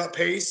you're worried about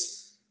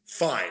pace,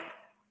 fine.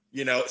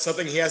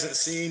 Something he hasn't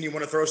seen, you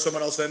want to throw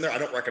someone else in there. I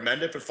don't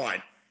recommend it, but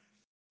fine.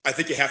 I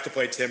think you have to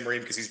play Tim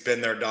Ream because he's been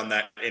there, done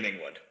that in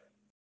England.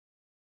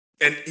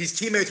 And he's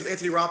teammates with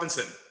Anthony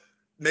Robinson.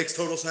 Makes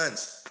total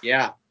sense.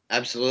 Yeah,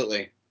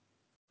 absolutely.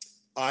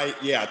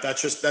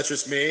 That's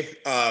just me.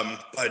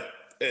 But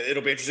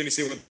it'll be interesting to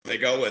see what they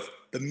go with.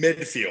 The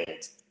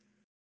midfield.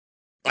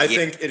 I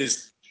think it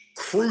is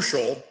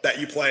crucial that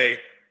you play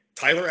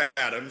Tyler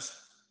Adams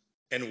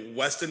and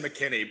Weston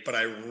McKennie, but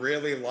I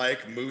really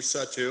like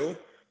Musa too.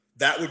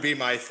 That would be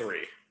my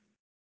three.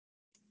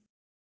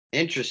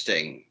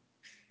 Interesting.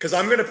 Because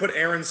I'm going to put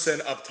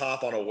Aronson up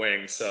top on a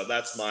wing, so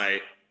that's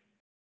my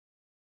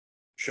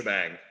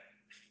shebang.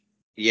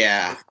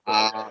 Yeah.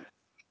 I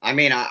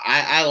mean,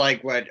 I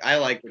like what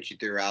you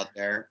threw out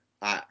there.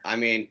 I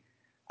mean,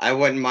 I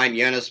wouldn't mind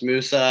Yunus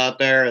Musa out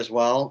there as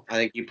well. I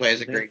think he plays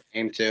a great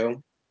game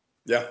too.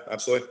 Yeah,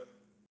 absolutely.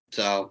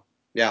 So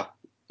yeah,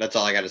 that's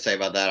all I got to say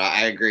about that.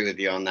 I agree with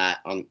you on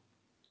that on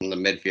the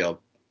midfield.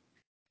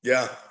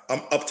 Yeah,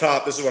 I'm up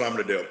top. This is what I'm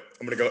going to do.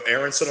 I'm going to go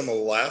Aronson on the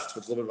left,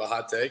 which is a little bit of a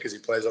hot take because he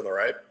plays on the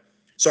right.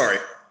 Sorry.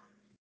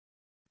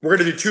 We're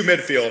going to do two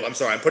midfield. I'm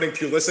sorry. I'm putting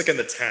Pulisic in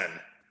the 10.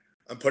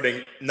 I'm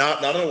putting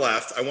not on the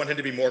left. I want him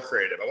to be more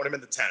creative. I want him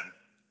in the 10.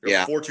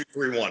 Yeah.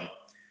 4-2-3-1.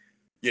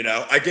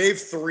 I gave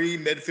three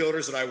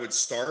midfielders that I would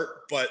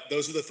start, but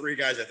those are the three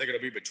guys I think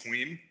it'll be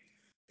between.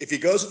 If he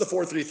goes with the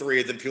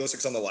 4-3-3, then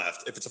Pulisic's on the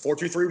left. If it's a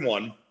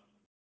 4-2-3-1,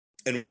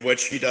 in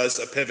which he does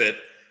a pivot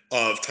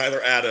of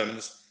Tyler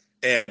Adams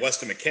and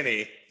Weston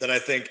McKennie, then I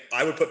think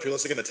I would put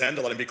Pulisic in the 10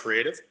 to let him be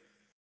creative.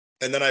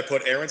 And then I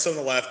put Aronson on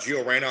the left,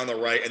 Gio Reyna on the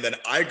right, and then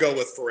I go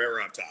with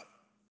Ferreira up top.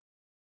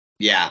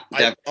 Yeah,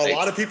 a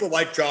lot of people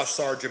like Josh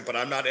Sargent, but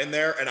I'm not in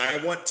there. And I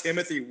want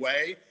Timothy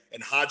Way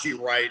and Haji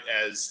Wright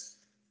as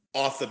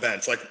off the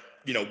bench. Like,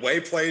 Way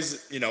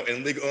plays,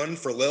 in Ligue 1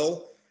 for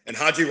Lille, and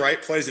Haji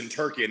Wright plays in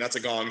Turkey, and that's a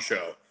gong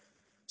show.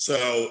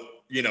 So,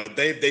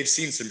 they've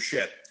seen some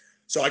shit.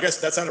 So I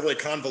guess that sounded really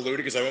convoluted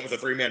because I went with a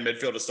three-man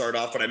midfield to start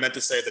off, but I meant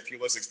to say that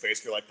Pulisic's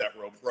basically like that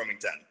roaming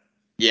 10.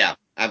 Yeah,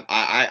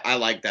 I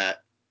like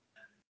that.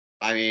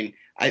 I mean,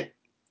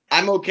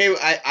 I'm okay.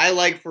 I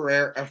like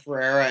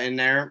Ferreira in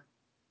there.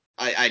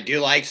 I do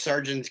like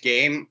Sargent's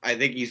game. I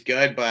think he's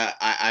good, but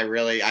I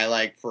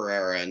like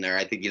Ferreira in there.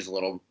 I think he's a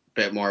little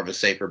bit more of a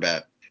safer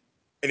bet.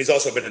 And he's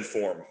also been in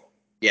form.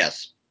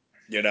 Yes.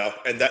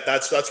 And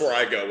that's where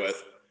I go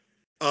with.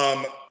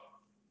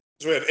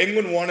 So we have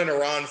England 1 and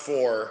Iran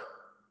 4.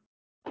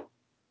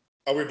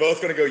 Are we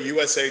both going to go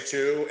USA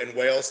 2 and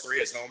Wales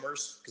 3 as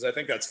homers? Because I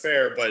think that's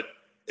fair, but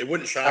it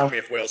wouldn't shock me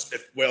if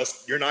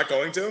Wales, you're not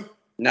going to?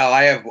 No,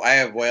 I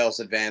have Wales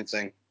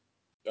advancing.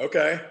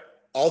 Okay.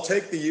 I'll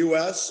take the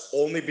US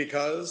only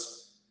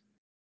because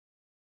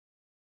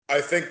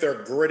I think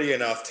they're gritty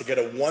enough to get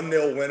a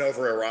 1-0 win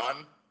over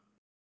Iran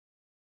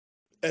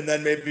and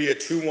then maybe a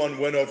 2-1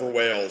 win over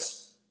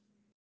Wales.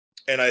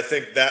 And I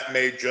think that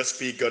may just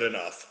be good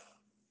enough.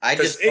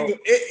 Because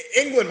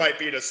England might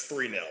beat us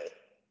 3-0.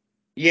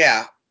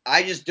 Yeah,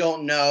 I just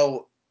don't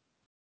know.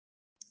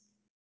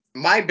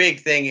 My big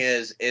thing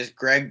is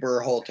Greg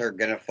Berhalter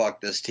gonna fuck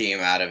this team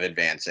out of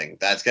advancing?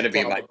 That's gonna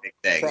be my big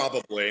thing.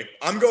 Probably.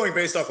 I'm going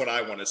based off what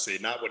I want to see,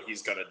 not what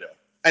he's gonna do.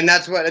 And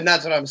that's what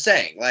I'm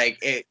saying. Like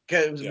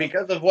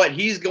because of what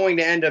he's going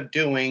to end up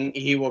doing,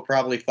 he will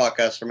probably fuck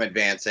us from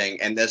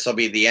advancing, and this will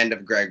be the end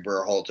of Greg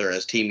Berhalter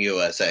as Team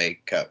USA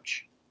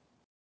coach.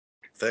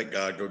 Thank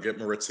God. Go get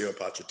Maurizio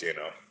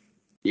Pochettino.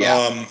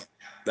 Yeah.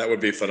 That would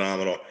be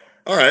phenomenal.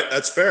 All right,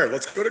 that's fair.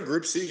 Let's go to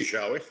Group C,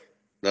 shall we?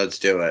 Let's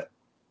do it.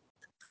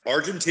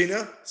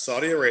 Argentina,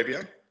 Saudi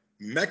Arabia,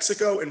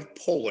 Mexico, and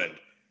Poland.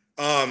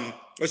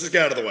 Let's just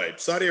get out of the way.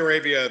 Saudi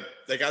Arabia,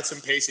 they got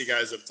some pacey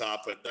guys up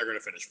top, but they're going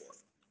to finish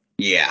fourth.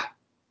 Yeah.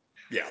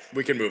 Yeah,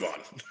 we can move on.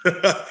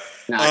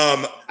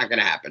 Not going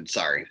to happen.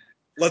 Sorry.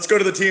 Let's go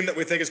to the team that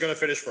we think is going to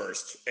finish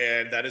first,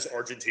 and that is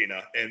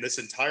Argentina. And this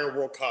entire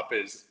World Cup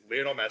is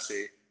Lionel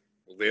Messi,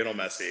 Lionel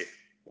Messi,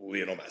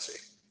 Lionel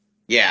Messi.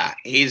 Yeah,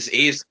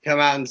 he's come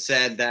out and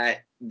said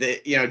that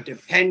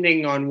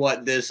depending on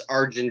what this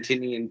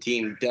Argentinian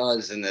team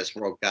does in this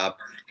World Cup,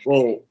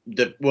 will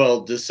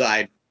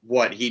decide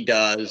what he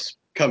does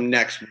come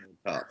next World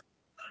Cup.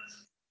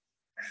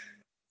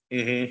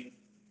 Mm-hmm.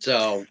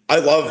 So I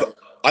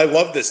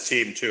love this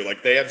team too.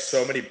 Like they have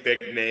so many big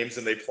names,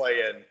 and they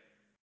play in,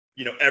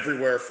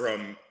 everywhere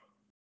from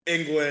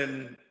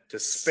England to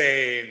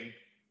Spain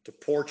to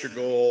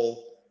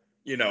Portugal.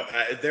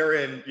 They're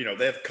in.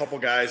 They have a couple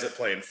guys that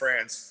play in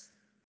France.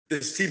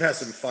 This team has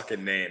some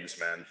fucking names,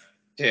 man.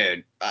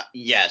 Dude,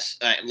 yes.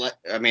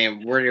 I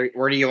mean, where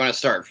do you want to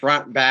start?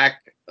 Front,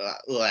 back?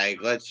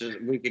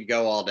 We could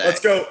go all day. Let's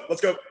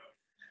go.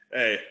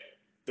 Hey,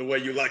 the way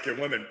you like your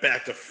women,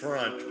 back to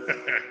front.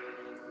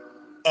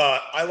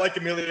 I like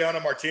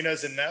Emiliano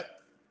Martinez in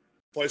net.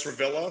 Plays for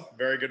Villa.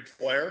 Very good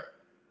player.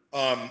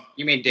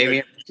 You mean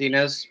Damian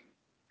Martinez?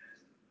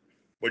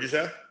 What'd you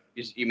say?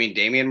 You mean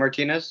Damian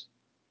Martinez?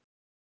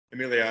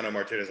 Emiliano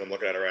Martinez. I'm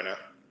looking at it right now.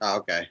 Oh,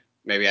 okay.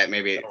 Maybe I'm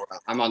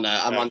on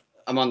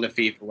the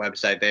FIFA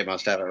website. They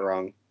must have it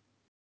wrong.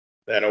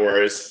 Yeah, no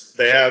worries.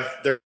 They have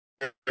their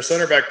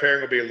center back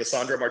pairing will be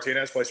Lisandro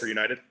Martinez, plays for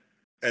United,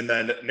 and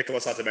then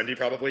Nicolas Otamendi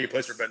probably. He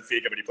plays for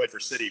Benfica, but he played for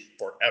City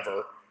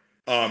forever.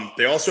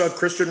 They also have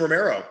Christian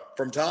Romero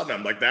from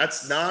Tottenham. Like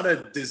that's not a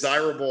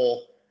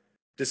desirable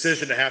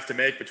decision to have to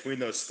make between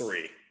those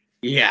three.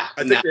 Yeah,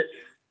 I think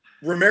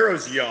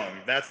Romero's young.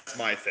 That's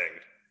my thing.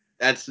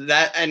 That's what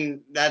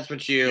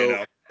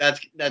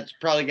that's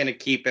probably going to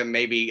keep him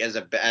maybe as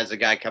a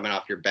guy coming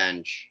off your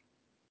bench.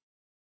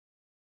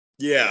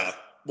 Yeah.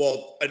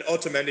 Well, and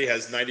Otamendi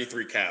has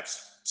 93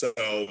 caps. So,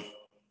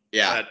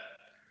 yeah.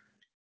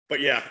 But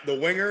yeah, the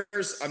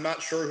wingers, I'm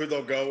not sure who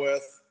they'll go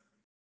with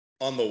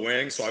on the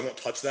wing, so I won't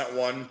touch that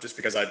one just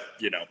because I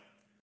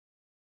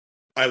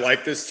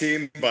like this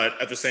team, but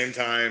at the same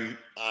time,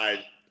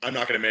 I'm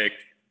not going to make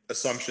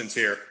assumptions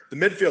here. The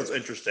midfield's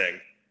interesting.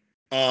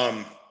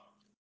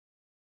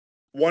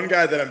 One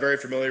guy that I'm very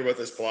familiar with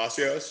is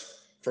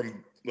Palacios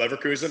from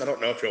Leverkusen. I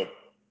don't know if he'll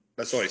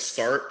necessarily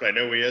start, but I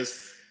know he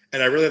is.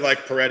 And I really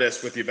like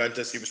Paredes with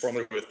Juventus. He was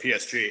formerly with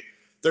PSG.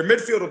 Their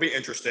midfield will be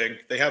interesting.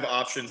 They have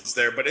options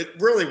there, but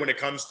when it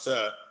comes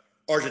to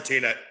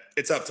Argentina,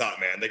 it's up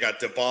top, man. They got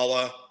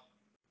Dybala,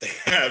 they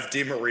have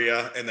Di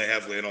Maria, and they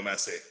have Lionel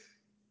Messi.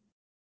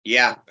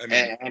 Yeah, I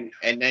mean,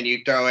 and then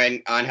you throw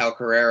in Angel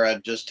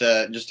Carrera just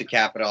to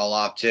cap it all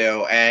off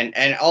too,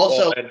 and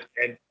also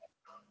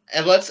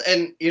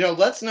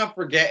let's not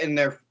forget in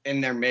their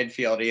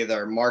midfield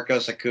either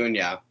Marcos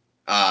Acuna,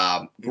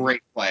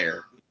 great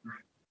player.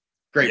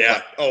 Great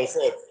player. Oh,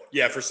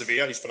 for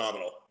Sevilla, he's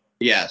phenomenal.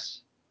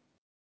 Yes.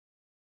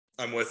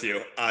 I'm with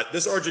you.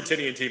 This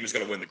Argentinian team is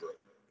going to win the group.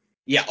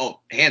 Yeah. Oh,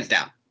 hands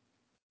down.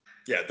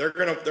 Yeah, they're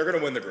gonna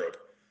win the group.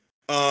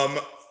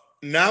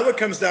 Now it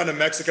comes down to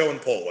Mexico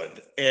and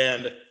Poland,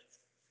 and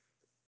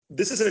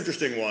this is an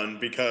interesting one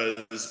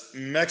because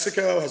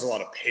Mexico has a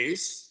lot of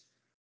pace.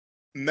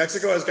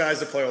 Mexico has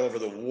guys that play all over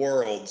the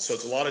world, so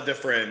it's a lot of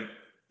different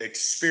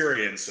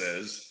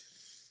experiences.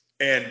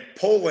 And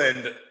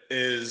Poland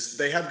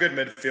they have good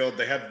midfield,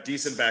 they have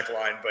decent back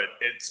line, but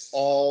it's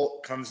all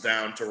comes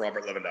down to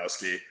Robert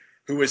Lewandowski,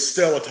 who is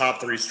still a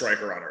top 3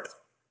 striker on earth.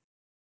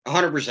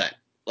 100%.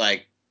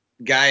 Like,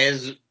 guy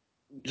is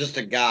just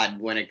a god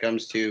when it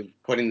comes to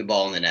putting the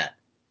ball in the net.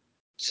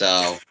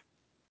 So,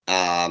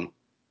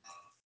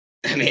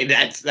 I mean,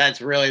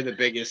 that's really the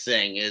biggest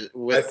thing is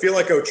I feel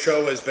like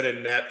Ochoa has been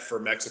in net for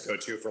Mexico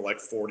too for like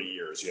 40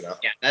 years, you know?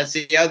 Yeah, that's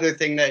the other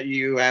thing that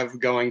you have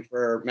going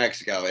for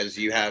Mexico is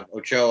you have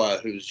Ochoa,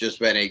 who's just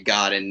been a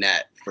god in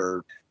net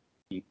for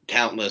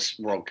countless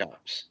World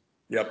Cups.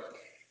 Yep.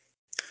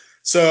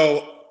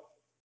 So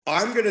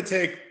I'm going to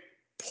take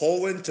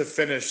Poland to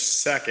finish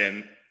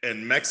second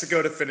and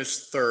Mexico to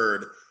finish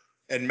third.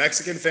 And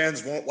Mexican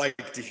fans won't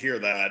like to hear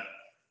that.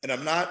 And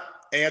I'm not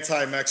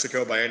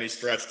anti-Mexico by any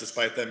stretch,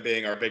 despite them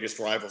being our biggest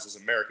rivals as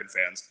American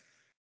fans.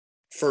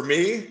 For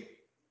me,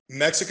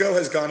 Mexico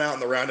has gone out in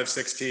the round of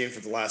 16 for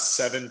the last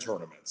 7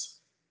 tournaments.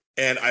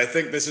 And I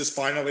think this is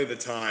finally the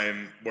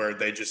time where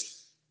they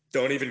just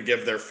don't even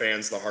give their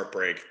fans the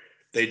heartbreak.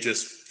 They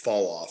just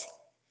fall off.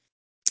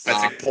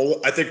 I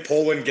think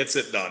Poland gets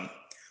it done.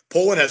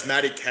 Poland has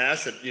Matty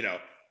Cash,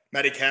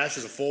 Matty Cash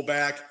is a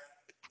fullback.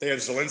 They have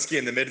Zelensky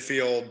in the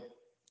midfield,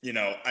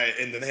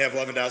 and then they have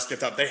Lewandowski up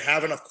top. They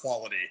have enough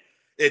quality.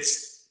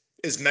 Is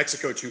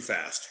Mexico too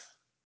fast?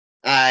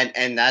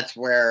 And that's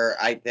where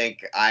I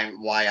think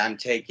I'm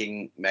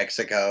taking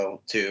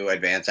Mexico to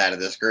advance out of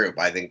this group.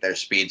 I think their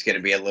speed's going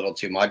to be a little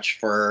too much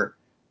for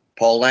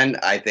Poland.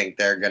 I think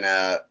they're going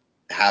to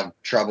have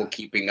trouble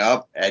keeping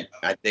up. And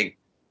I think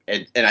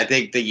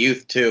the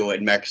youth too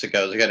in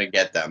Mexico is going to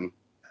get them.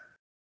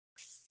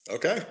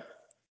 Okay,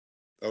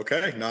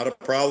 not a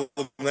problem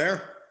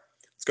there.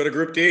 Let's go to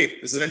Group D.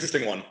 This is an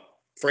interesting one.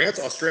 France,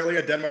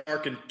 Australia,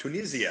 Denmark, and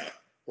Tunisia,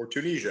 or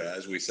Tunisia,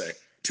 as we say.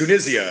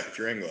 Tunisia, if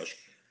you're English.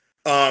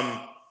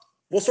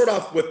 We'll start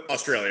off with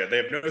Australia. They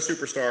have no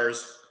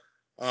superstars.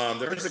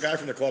 There is a guy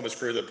from the Columbus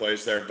Crew that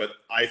plays there, but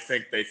I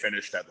think they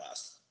finished dead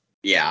last.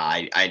 Yeah,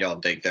 I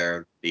don't think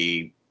they're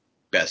the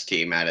best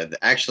team out of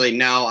actually,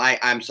 no,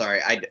 I'm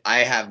sorry. I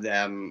have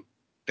them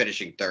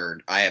finishing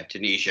third. I have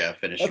Tunisia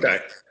finishing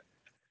third.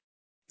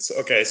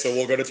 So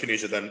we'll go to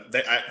Tunisia then.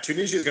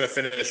 Tunisia is going to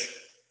finish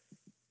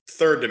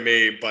third to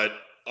me, but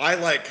I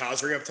like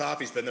Khazri up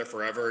top. He's been there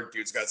forever.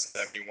 Dude's got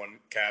 71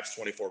 caps,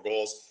 24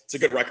 goals. It's a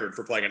good record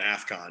for playing an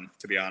AFCON,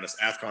 to be honest.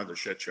 AFCON's a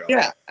shit show.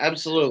 Yeah,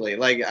 absolutely.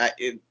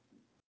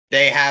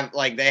 They have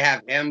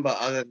him, but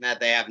other than that,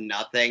 they have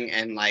nothing.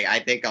 And I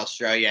think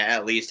Australia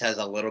at least has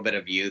a little bit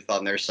of youth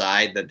on their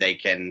side that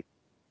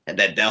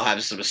they'll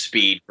have some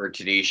speed for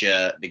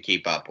Tunisia to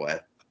keep up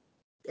with.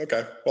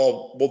 Okay,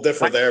 well, we'll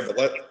differ there,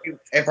 but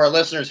if our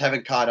listeners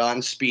haven't caught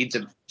on, speed's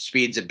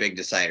a big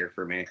decider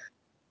for me.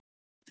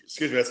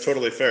 Excuse me, that's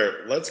totally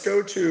fair. Let's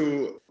go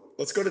to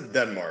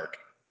Denmark,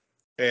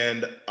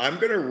 and I'm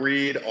going to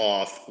read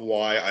off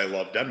why I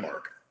love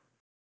Denmark.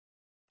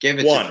 Give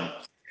it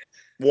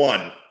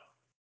one.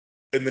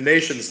 In the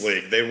Nations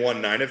League, they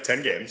won 9 of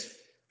 10 games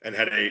and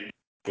had a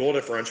goal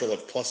differential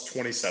of plus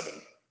 27.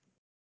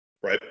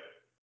 Right?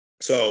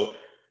 So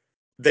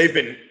they've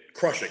been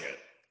crushing it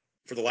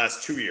for the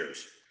last 2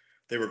 years.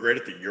 They were great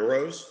at the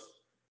Euros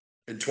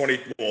in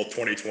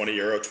 2020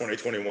 Euro,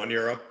 2021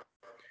 Euro.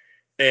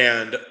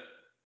 And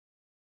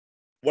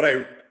what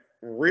I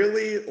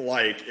really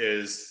like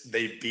is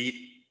they beat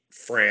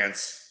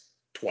France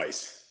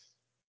twice.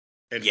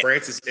 And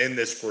France is in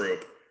this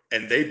group,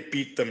 and they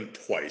beat them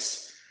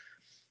twice.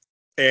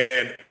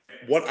 And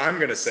what I'm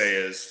going to say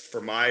is, for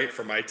my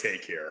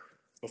take here,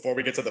 before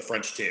we get to the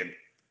French team,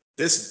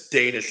 this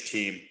Danish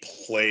team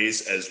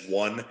plays as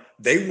one.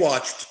 They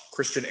watched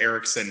Christian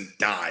Eriksen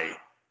die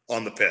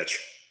on the pitch.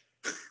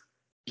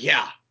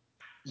 Yeah.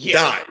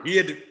 Die.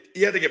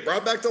 He had to get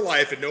brought back to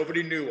life, and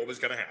nobody knew what was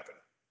going to happen.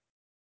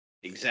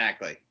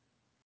 Exactly.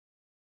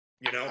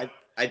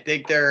 I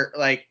think they're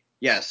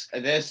yes.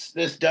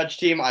 This Dutch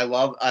team, I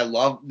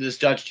love this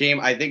Dutch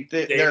team. I think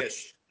that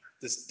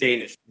this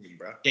Danish team,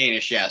 bro.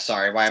 Danish, yeah.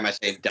 Sorry, why am I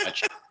saying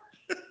Dutch?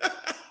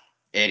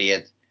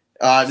 Idiot.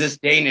 This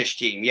Danish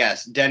team,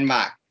 yes,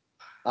 Denmark.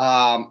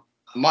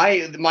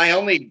 My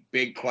only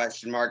big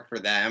question mark for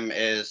them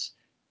is,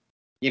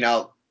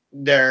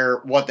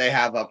 what they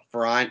have up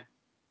front.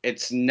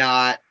 It's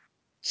not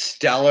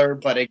stellar,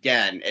 but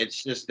again,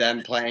 it's just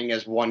them playing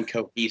as one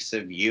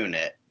cohesive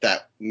unit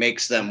that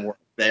makes them work.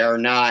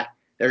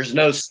 There's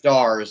no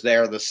stars. They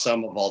are the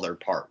sum of all their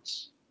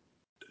parts.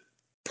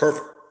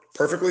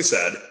 Perfectly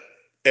said.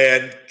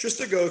 And just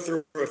to go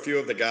through a few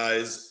of the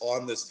guys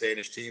on this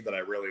Danish team that I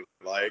really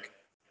like,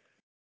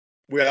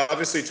 we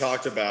obviously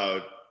talked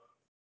about,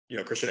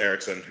 Christian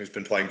Eriksen, who's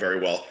been playing very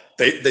well.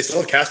 They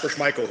still have Kasper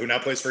Schmeichel, who now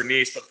plays for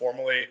Nice, but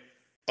formerly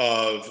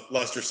of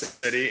Leicester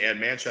City and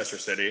Manchester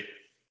City.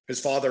 His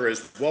father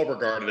is well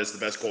regarded as the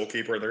best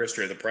goalkeeper in the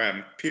history of the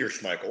Prem, Peter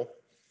Schmeichel.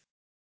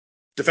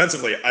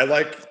 Defensively, I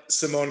like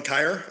Simon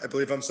Kjaer. I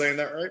believe I'm saying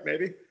that right,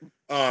 maybe.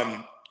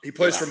 He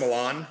plays for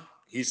Milan.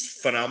 He's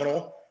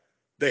phenomenal.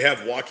 They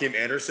have Joachim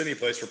Andersen. He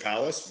plays for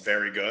Palace.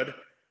 Very good.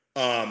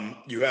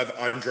 You have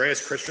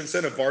Andreas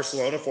Christensen of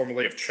Barcelona,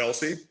 formerly of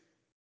Chelsea.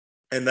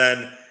 And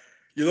then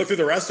you look through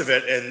the rest of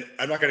it, and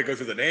I'm not going to go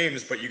through the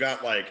names, but you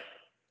got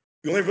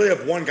you only really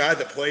have one guy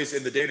that plays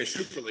in the Danish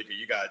Super League.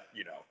 You got,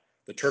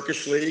 the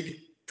Turkish League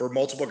for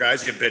multiple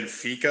guys. You have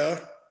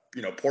Benfica,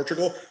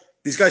 Portugal.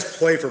 These guys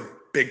play for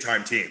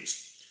big-time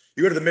teams.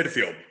 You go to the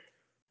midfield.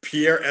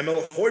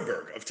 Pierre-Emile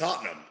Højbjerg of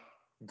Tottenham,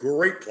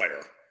 great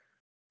player.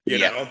 You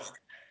know,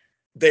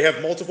 they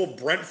have multiple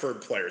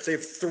Brentford players. They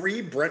have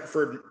 3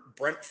 Brentford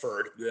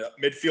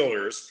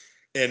midfielders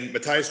in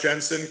Matthias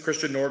Jensen,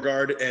 Christian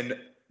Norgard, and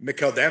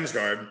Mikkel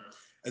Damsgaard.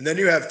 And then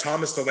you have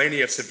Thomas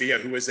Delaney of Sevilla,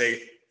 who is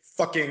a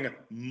fucking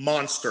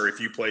monster if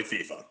you play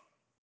FIFA.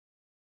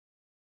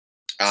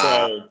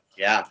 So,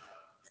 yeah.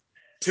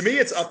 To me,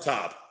 it's up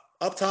top.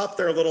 Up top,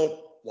 they're a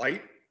little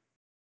light,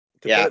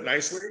 to put it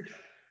nicely.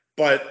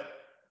 But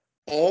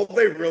all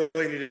they really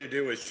need to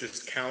do is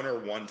just counter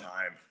one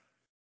time.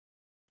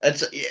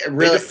 It's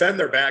really, they defend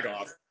their bag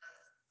off.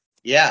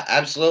 Yeah,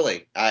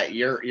 absolutely.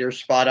 You're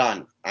spot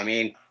on. I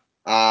mean,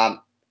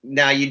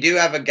 now you do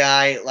have a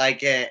guy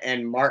like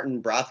and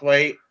Martin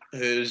Braithwaite,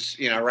 who's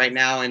right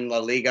now in La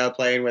Liga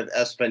playing with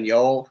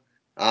Espanyol.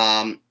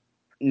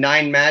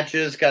 9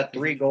 matches, got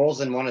 3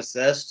 goals and 1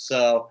 assist.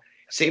 So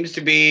seems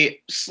to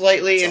be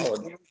slightly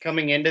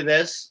coming into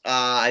this.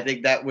 I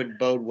think that would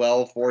bode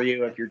well for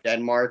you if you're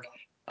Denmark.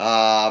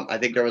 I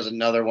think there was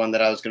another one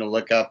that I was going to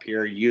look up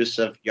here,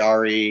 Yusuf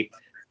Yari.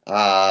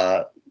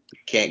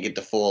 Can't get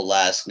the full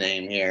last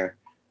name here.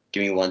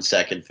 Give me 1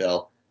 second,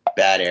 Phil.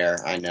 Bad air.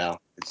 I know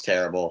it's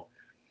terrible.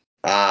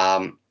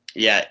 It's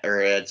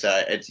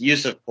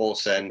Yusuf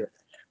Poulsen.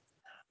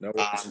 No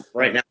worries.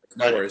 Right now,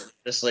 no worries.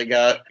 This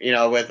Liga,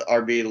 with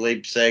RB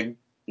Leipzig,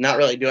 not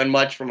really doing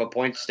much from a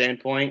point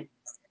standpoint.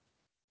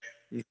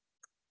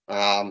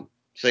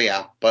 So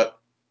yeah, but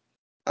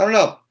I don't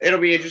know. It'll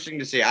be interesting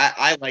to see.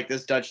 I like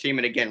this Dutch team,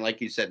 and again,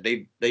 like you said,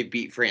 they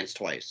beat France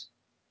twice.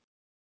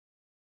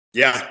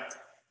 Yeah,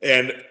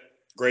 and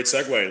great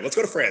segue. Let's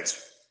go to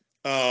France.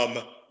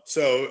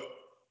 So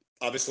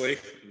obviously,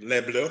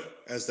 Les Bleus,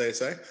 as they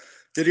say,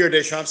 Didier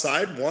Deschamps'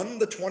 side won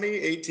the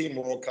 2018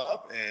 World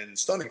Cup in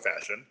stunning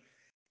fashion,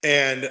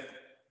 and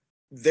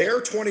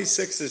their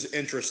 26 is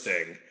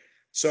interesting.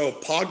 So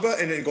Pogba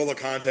and N'Golo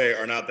Kante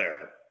are not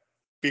there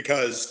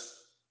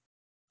because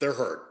they're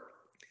hurt.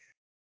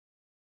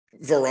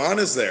 Varane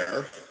is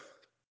there,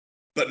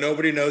 but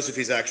nobody knows if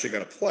he's actually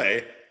going to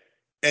play.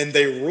 And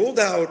they ruled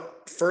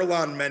out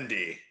Ferland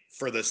Mendy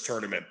for this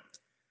tournament.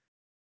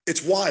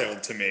 It's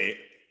wild to me,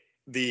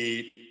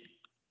 the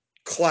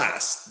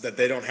class that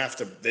they don't have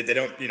to, they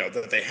don't,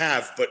 that they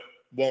have, but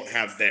won't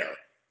have there,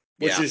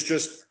 which is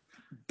just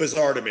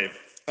bizarre to me.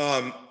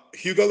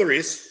 Hugo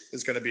Lloris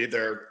is going to be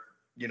their,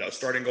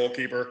 starting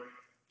goalkeeper.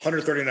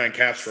 139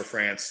 caps for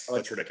France.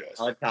 That's ridiculous.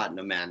 I like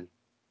Tottenham, man.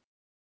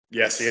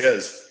 Yes, he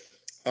is.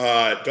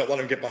 Don't let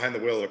him get behind the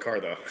wheel of the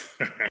car, though.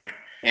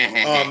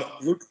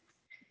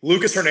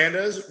 Lucas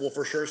Hernandez will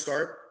for sure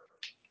start.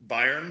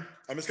 Bayern.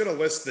 I'm just going to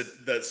list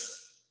the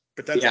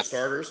potential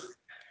starters.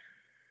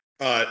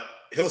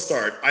 He'll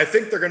start. I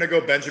think they're going to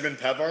go Benjamin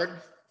Pavard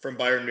from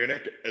Bayern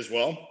Munich as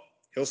well.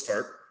 He'll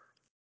start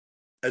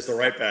as the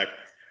right back.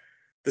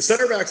 The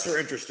center backs are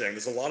interesting.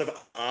 There's a lot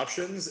of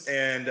options,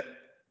 and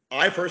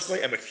I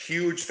personally am a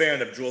huge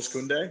fan of Jules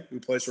Koundé, who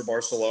plays for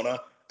Barcelona.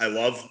 I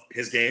love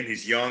his game.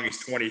 He's young. He's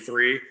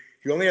 23.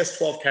 He only has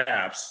 12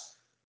 caps,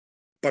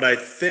 but I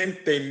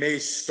think they may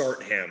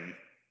start him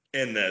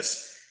in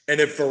this.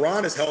 And if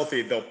Varane is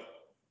healthy, they'll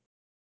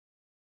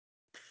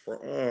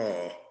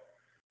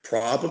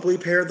probably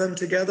pair them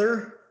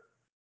together.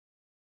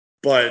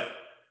 But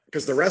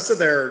because the rest of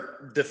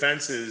their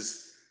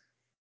defenses,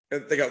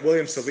 they got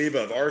William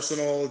Saliba of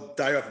Arsenal,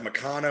 Dayot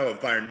Upamecano of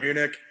Bayern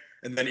Munich,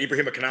 and then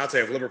Ibrahima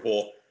Konate of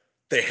Liverpool.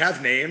 They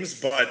have names,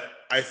 but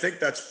I think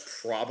that's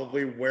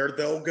probably where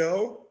they'll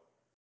go.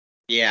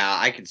 Yeah,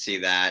 I can see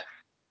that.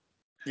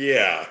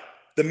 Yeah.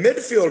 The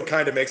midfield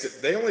kind of makes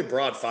it. They only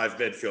brought 5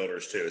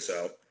 midfielders, too,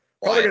 so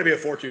probably going to be a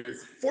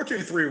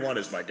 4-2-3-1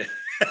 is my guess.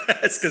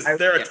 Because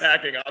their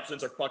attacking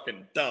options are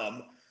fucking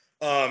dumb.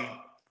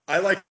 I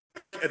like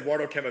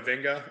Eduardo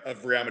Camavinga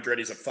of Real Madrid.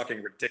 He's a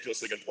fucking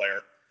ridiculously good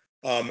player.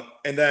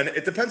 And then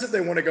it depends if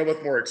they want to go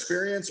with more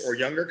experience or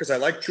younger, because I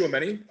like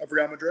Tchouaméni of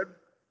Real Madrid.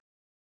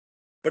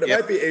 But it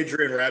might be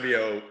Adrien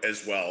Rabiot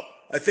as well.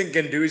 I think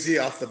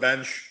Guendouzi off the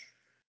bench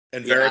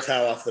and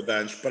Veretout off the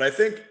bench. But I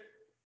think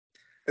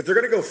if they're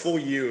going to go full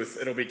youth,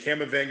 it'll be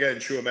Camavinga and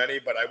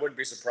Tchouaméni, but I wouldn't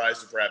be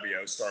surprised if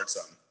Rabiot starts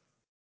them.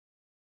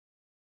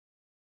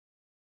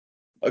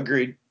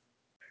 Agreed.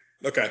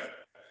 Okay.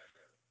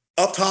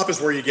 Up top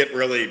is where you get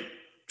really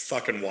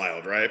fucking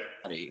wild, right?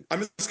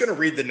 I'm just going to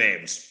read the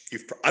names.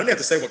 I don't have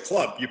to say what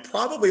club. You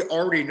probably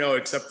already know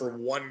except for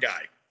one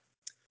guy.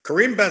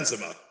 Karim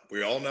Benzema.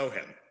 We all know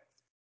him.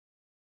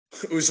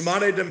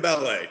 Ousmane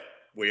Dembele.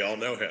 We all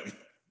know him.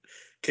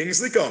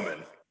 Kingsley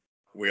Coman.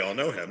 We all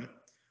know him.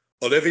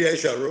 Olivier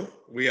Giroud.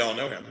 We all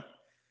know him.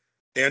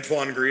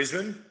 Antoine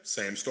Griezmann.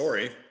 Same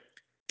story.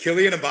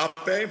 Kylian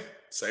Mbappe.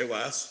 Say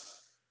less.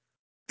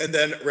 And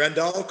then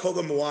Randal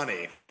Kolo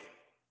Muani,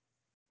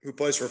 who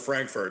plays for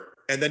Frankfurt.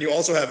 And then you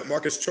also have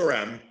Marcus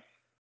Thuram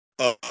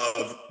of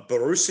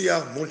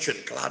Borussia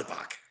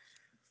Mönchengladbach.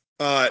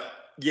 I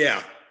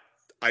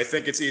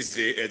think it's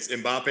easy. It's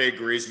Mbappe,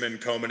 Griezmann,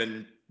 Coman,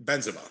 and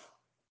Benzema.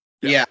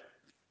 Yeah,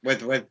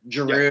 with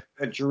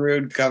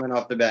Giroud coming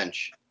off the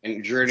bench.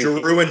 And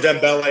Giroud and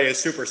Dembele as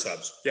super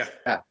subs. Yeah.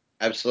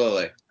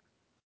 Absolutely.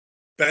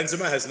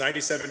 Benzema has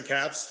 97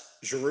 caps.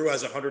 Giroud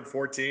has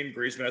 114.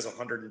 Griezmann has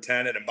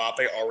 110. And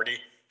Mbappe already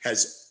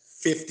has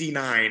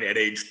 59 at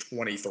age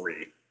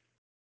 23.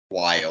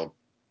 Wild.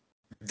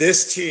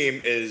 This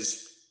team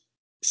is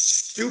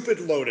stupid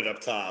loaded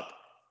up top.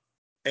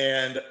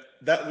 And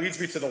that leads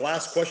me to the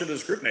last question of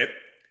this group, Nate.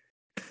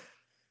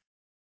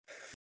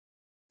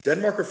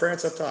 Denmark or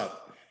France up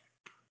top?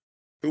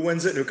 Who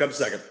wins it and who comes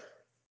second?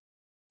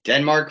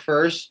 Denmark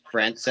first,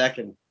 France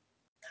second.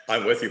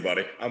 I'm with you,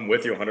 buddy. I'm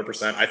with you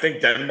 100%. I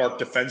think Denmark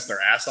defends their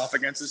ass off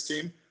against this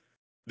team.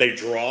 They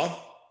draw.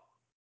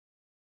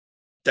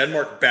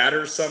 Denmark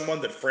batters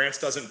someone that France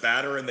doesn't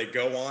batter, and they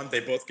go on. They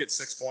both get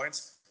 6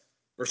 points.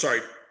 Or, sorry,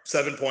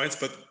 7 points,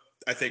 but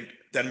I think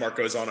Denmark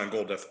goes on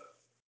goal diff.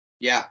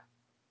 Yeah.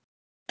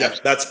 Yeah,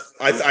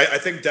 I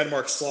think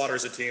Denmark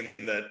slaughters a team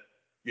that,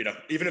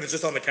 even if it's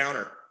just on the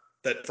counter,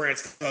 that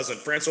France doesn't.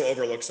 France will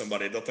overlook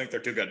somebody. They'll think they're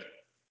too good.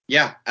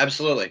 Yeah,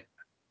 absolutely.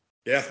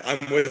 Yeah,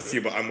 I'm with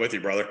you,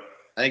 brother.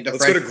 I think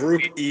Let's go to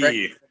Group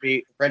E.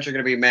 French are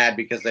going to be mad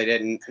because they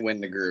didn't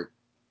win the group.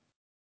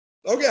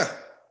 Oh, yeah.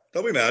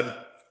 They'll be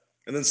mad.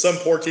 And then some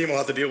poor team will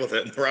have to deal with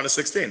it in the round of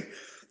 16.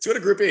 Let's go to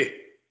Group E.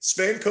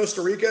 Spain,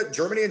 Costa Rica,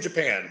 Germany, and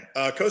Japan.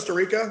 Costa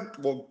Rica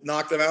will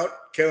knock them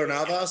out. Keylor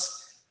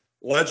Navas,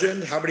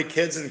 legend. How many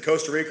kids in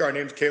Costa Rica are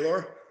named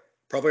Keylor?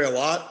 Probably a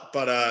lot,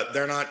 but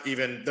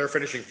they're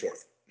finishing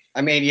fourth.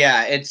 I mean,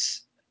 yeah,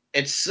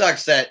 it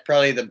sucks that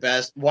probably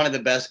one of the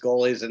best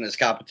goalies in this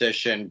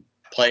competition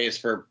plays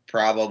for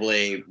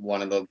probably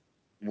one of the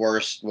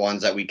worst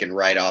ones that we can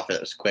write off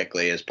as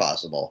quickly as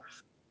possible.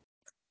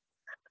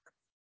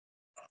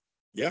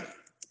 Yeah.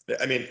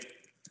 I mean,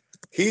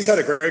 he's had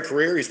a great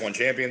career. He's won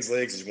Champions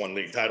Leagues. He's won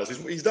league titles.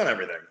 He's done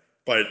everything.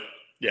 But,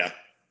 yeah,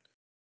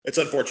 it's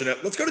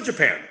unfortunate. Let's go to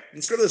Japan.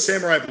 Let's go to the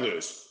Samurai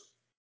Blues.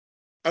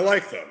 I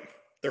like them.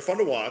 They're fun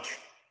to watch.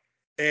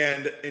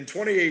 And in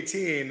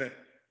 2018,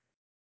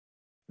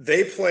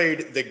 they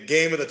played the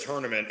game of the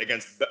tournament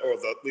against, at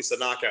least the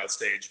knockout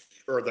stage,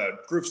 or the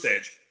group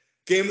stage,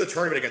 game of the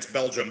tournament against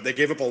Belgium. They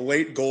gave up a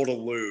late goal to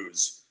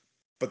lose,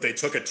 but they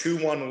took a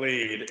 2-1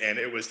 lead, and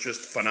it was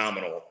just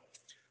phenomenal.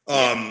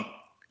 I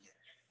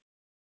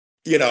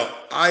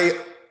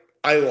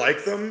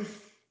like them,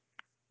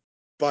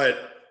 but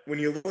when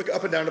you look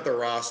up and down at the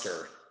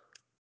roster,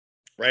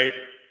 right?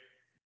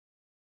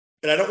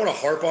 And I don't want to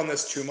harp on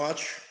this too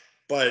much,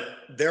 but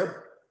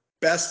their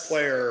best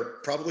player,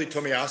 probably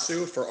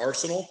Tomiyasu for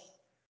Arsenal.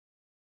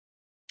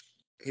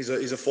 He's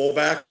a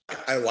fullback.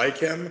 I like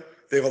him.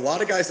 They have a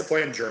lot of guys that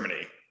play in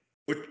Germany,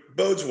 which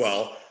bodes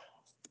well.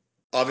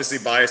 Obviously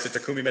biased to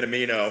Takumi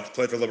Minamino,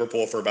 played for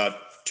Liverpool for about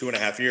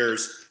 2.5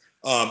 years.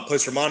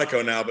 Plays for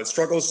Monaco now, but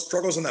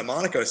struggles on that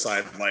Monaco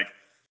side. Like,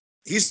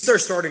 he's their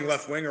starting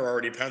left winger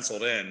already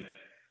penciled in.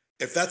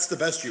 If that's the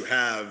best you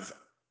have,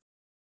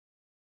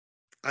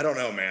 I don't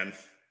know, man.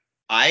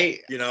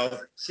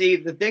 See,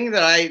 the thing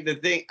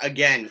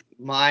again,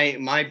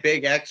 my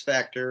big X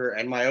factor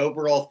and my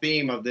overall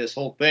theme of this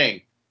whole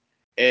thing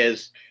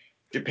is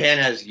Japan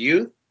has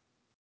youth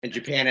and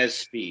Japan has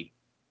speed.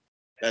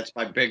 That's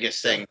my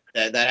biggest thing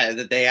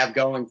that they have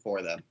going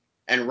for them.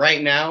 And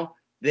right now,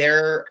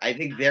 I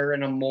think they're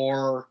in a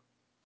more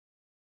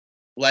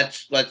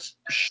let's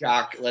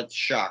shock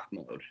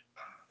mode.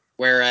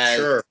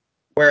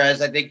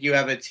 Whereas I think you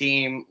have a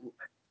team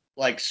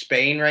like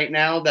Spain right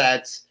now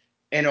that's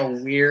in a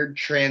weird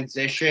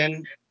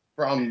transition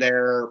from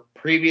their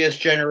previous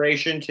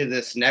generation to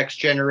this next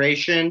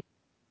generation.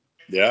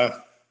 Yeah.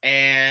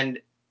 And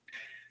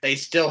they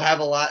still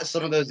have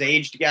some of those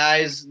aged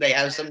guys. They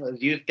have some of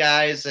those youth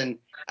guys, and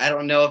I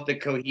don't know if the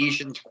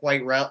cohesion's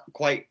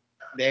quite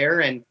there.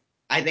 And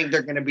I think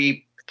they're going to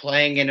be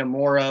playing in a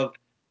more of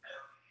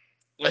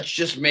let's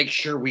just make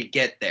sure we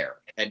get there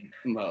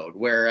mode.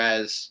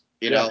 Whereas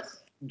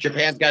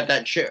Japan's got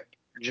that chip.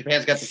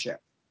 Japan's got the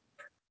chip.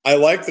 I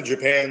like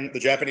the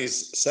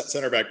Japanese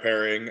center back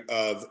pairing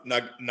of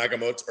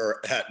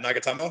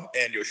Nagatamo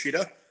and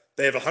Yoshida.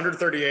 They have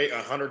 138 and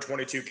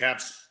 122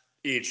 caps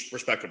each,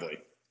 respectively.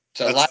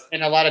 So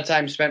a lot of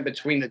time spent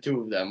between the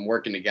two of them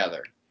working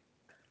together.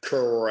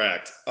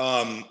 Correct.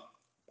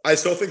 I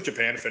still think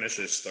Japan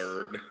finishes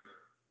third.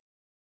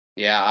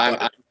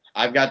 Yeah,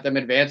 I've got them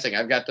advancing.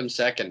 I've got them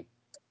second.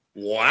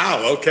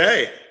 Wow.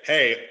 Okay.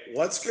 Hey,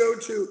 let's go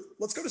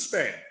to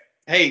Spain.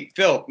 Hey,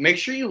 Phil, make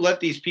sure you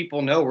let these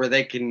people know where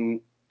they can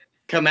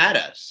come at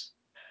us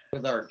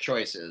with our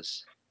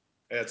choices.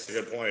 That's a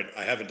good point.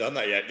 I haven't done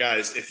that yet.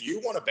 Guys, if you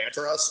want to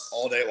banter us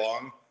all day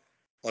long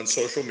on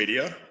social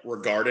media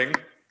regarding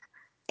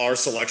our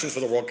selections for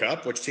the World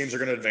Cup, which teams are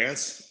going to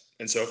advance,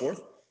 and so forth,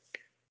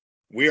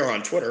 we are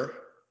on Twitter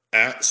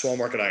at Small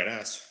Market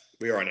INS.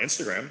 We are on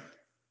Instagram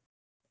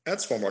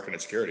at Small Market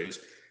Insecurities.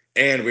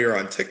 And we are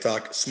on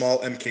TikTok, Small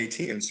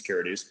MKT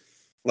Insecurities.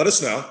 Let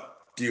us know.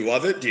 Do you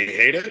love it? Do you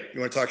hate it?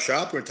 You want to talk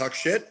shop? You want to talk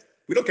shit?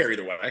 We don't care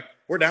either way.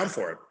 We're down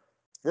for it.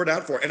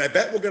 And I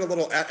bet we'll get a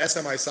little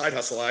SMI side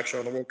hustle action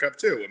on the World Cup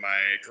too. Am I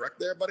correct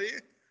there, buddy?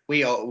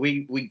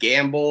 We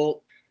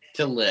gamble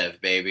to live,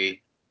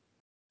 baby.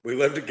 We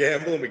live to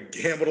gamble and we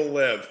gamble to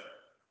live.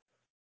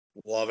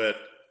 Love it.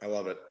 I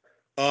love it.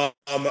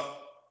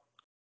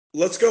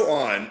 Let's go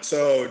on.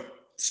 So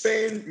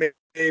Spain,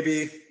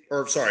 maybe,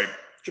 or sorry,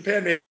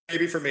 Japan,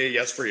 maybe for me,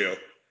 yes for you.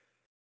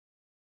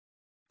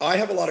 I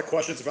have a lot of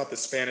questions about the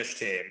Spanish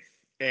team,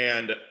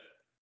 and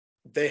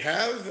they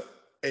have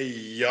a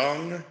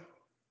young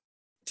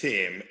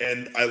team,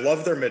 and I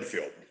love their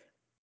midfield.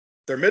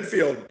 Their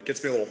midfield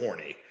gets me a little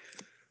horny.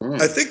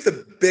 I think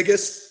the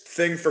biggest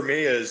thing for me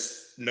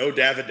is no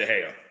David De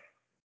Gea.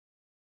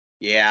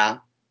 Yeah,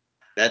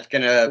 that's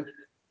gonna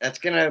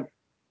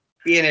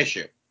be an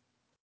issue.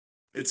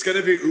 It's going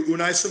to be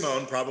Unai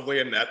Simon,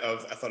 probably a net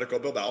of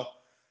Atletico Bilbao.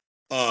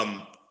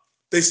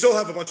 They still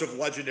have a bunch of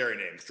legendary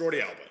names.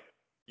 Jordi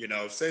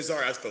Alba, Cesar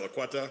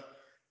Azpilicueta,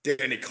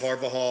 Danny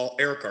Carvajal,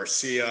 Eric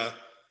Garcia.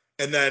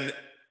 And then,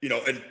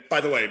 and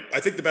by the way, I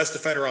think the best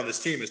defender on this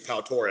team is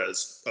Pau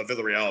Torres of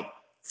Villarreal.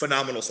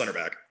 Phenomenal center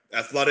back.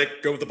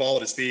 Athletic, go with the ball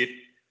at his feet.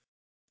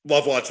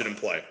 Love watching him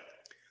play.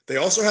 They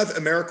also have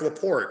Aymeric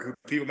Laporte, who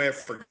people may have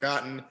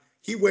forgotten.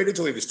 He waited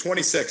until he was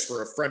 26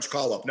 for a French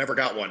call-up, never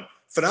got one.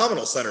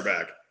 Phenomenal center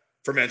back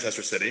for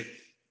Manchester City.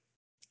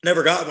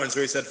 Never got one,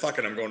 so he said, fuck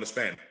it, I'm going to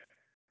Spain.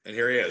 And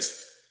here he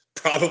is,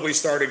 probably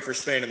starting for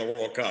Spain in the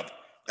World Cup,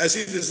 as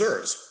he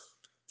deserves.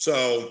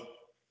 So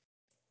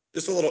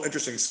just a little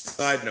interesting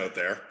side note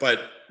there.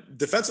 But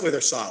defensively, they're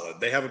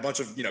solid. They have a bunch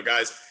of,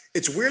 guys.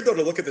 It's weird, though,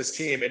 to look at this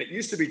team, and it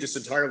used to be just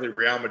entirely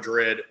Real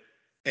Madrid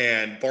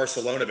and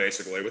Barcelona,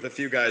 basically, with a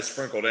few guys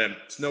sprinkled in.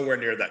 It's nowhere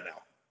near that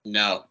now.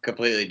 No,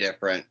 completely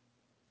different.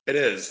 It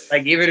is.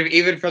 Like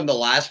even from the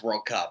last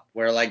World Cup,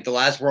 where like the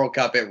last World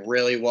Cup, it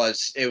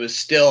was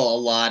still a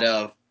lot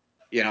of,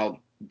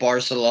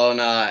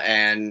 Barcelona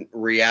and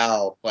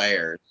Real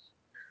players.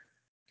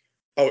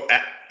 Oh,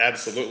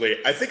 absolutely.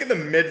 I think in the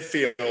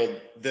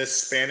midfield, this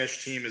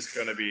Spanish team is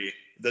going to be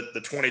the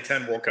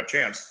 2010 World Cup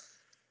champs.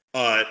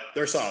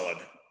 They're solid.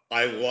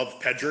 I love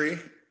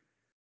Pedri.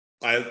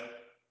 I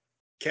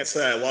can't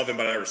say I love him,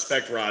 but I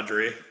respect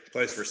Rodri. He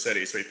plays for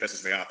City, so he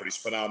pisses me off, but he's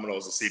phenomenal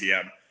as a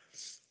CDM.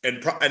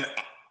 And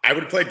I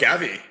would play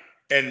Gavi.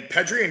 And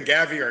Pedri and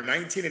Gavi are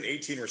 19 and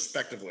 18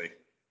 respectively.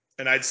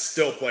 And I'd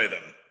still play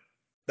them.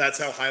 That's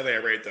how highly I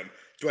rate them.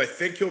 Do I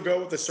think he'll go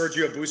with the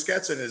Sergio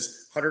Busquets and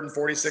his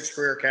 146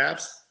 career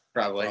caps?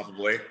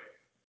 Probably.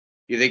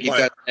 You think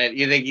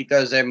he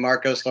does a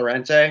Marcos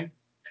Llorente?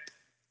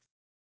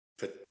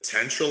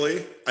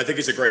 Potentially. I think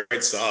he's a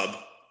great sub.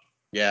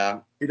 Yeah.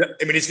 He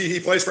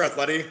plays for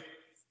Atleti.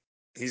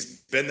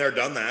 He's been there,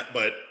 done that.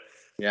 But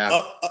yeah,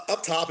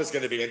 up top is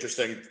going to be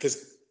interesting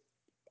because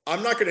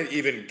I'm not going to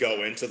even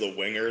go into the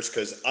wingers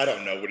because I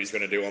don't know what he's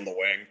going to do on the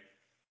wing.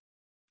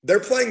 They're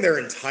playing their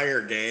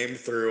entire game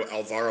through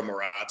Alvaro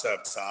Morata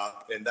up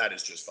top, and that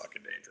is just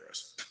fucking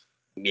dangerous.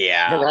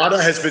 Yeah.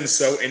 Morata has been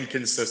so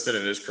inconsistent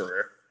in his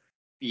career.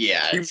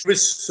 Yeah. He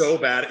was so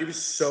bad. He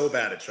was so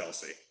bad at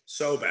Chelsea.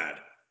 So bad.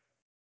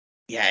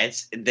 Yeah,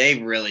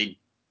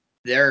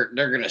 they're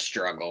going to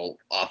struggle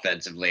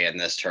offensively in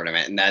this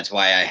tournament, and that's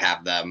why I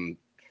have them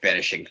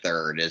finishing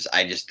third.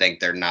 I just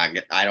think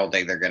I don't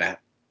think they're going to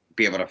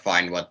be able to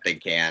find what they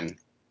can.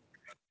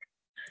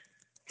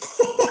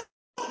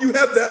 You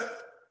have that.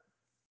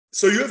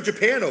 So you have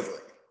Japan over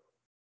it.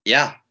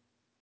 Yeah.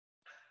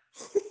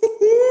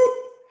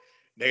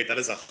 Nate, that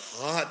is a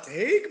hot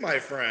take, my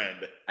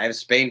friend. I have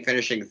Spain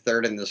finishing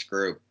third in this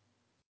group.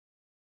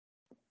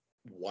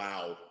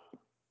 Wow.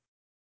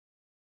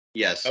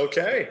 Yes.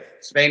 Okay.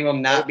 Spain will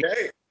not be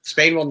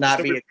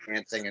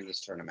advancing in this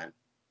tournament.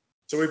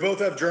 So we both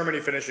have Germany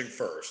finishing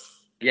first.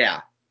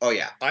 Yeah. Oh,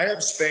 yeah. I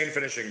have Spain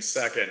finishing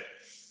second.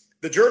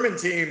 The German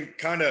team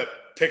kind of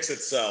picks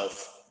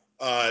itself.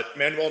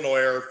 Manuel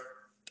Neuer,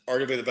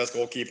 arguably the best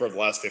goalkeeper of the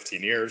last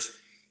 15 years.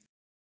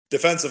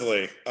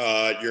 Defensively,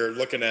 you're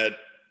looking at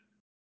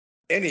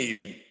any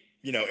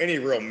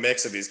real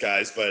mix of these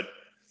guys, but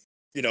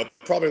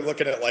probably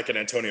looking at like an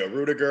Antonio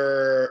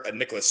Rudiger, a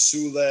Nicolas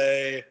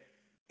Sule.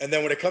 And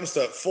then when it comes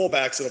to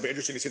fullbacks, it'll be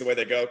interesting to see the way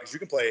they go because you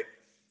can play.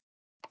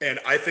 And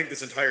I think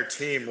this entire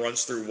team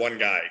runs through one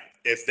guy.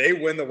 If they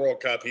win the World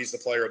Cup, he's the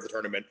player of the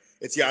tournament.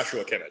 It's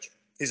Joshua Kimmich.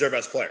 He's their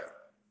best player.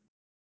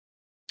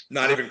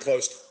 Not even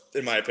close,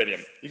 in my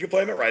opinion. You can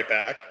play him at right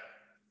back.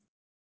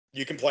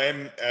 You can play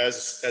him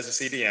as a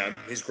CDM.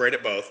 He's great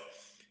at both.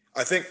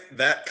 I think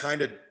that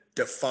kind of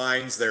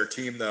defines their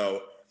team,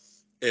 though,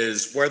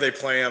 is where they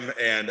play him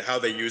and how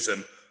they use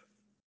him.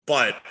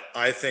 But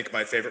I think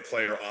my favorite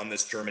player on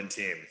this German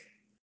team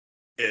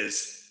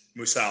is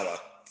Musiala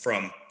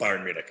from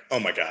Bayern Munich. Oh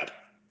my God.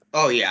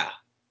 Oh yeah.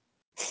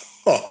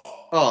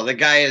 Oh, the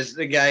guy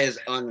is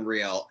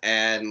unreal,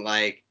 and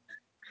like,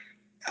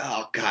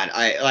 oh God,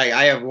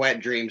 I have wet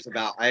dreams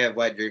about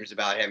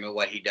him and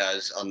what he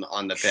does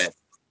on the pitch.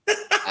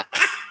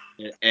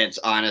 It's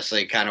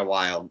honestly kind of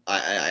wild.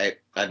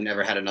 I've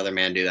never had another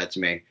man do that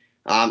to me.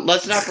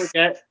 Let's not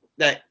forget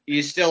that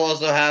you still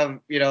also have,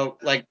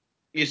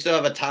 you still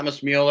have a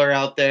Thomas Mueller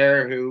out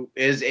there who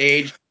is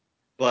aged,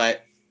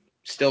 but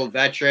still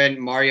veteran.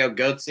 Mario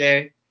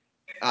Götze.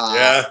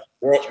 Yeah,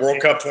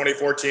 World Cup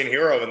 2014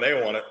 hero, and they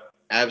won it.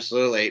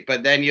 Absolutely.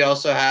 But then you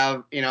also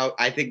have,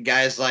 I think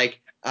guys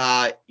like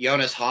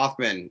Jonas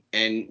Hoffman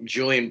and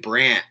Julian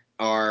Brandt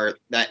are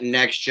that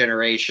next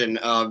generation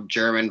of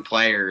German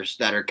players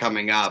that are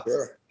coming up.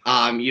 Sure.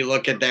 You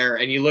look at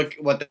you look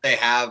at what they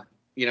have,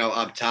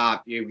 up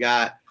top. You've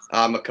got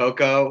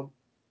Makoko,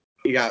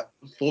 you got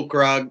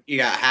Fulkrug, you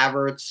got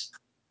Havertz.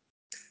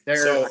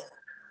 So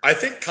I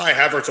think Kai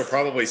Havertz will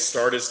probably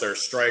start as their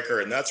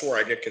striker, and that's where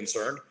I get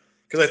concerned.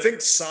 Because I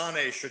think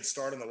Sane should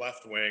start on the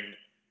left wing,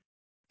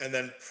 and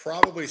then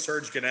probably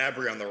Serge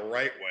Gnabry on the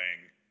right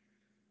wing.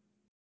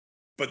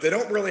 But they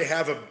don't really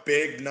have a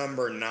big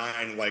number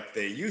 9 like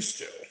they used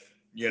to.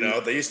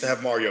 They used to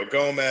have Mario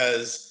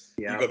Gomez.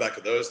 Yeah. You go back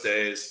to those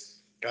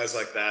days, guys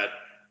like that.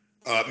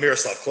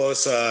 Miroslav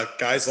Klose,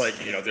 guys like,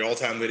 the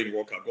all-time leading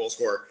World Cup goal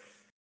scorer.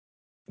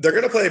 They're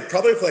going to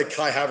probably play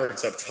Kai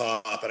Havertz up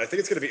top, and I think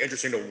it's going to be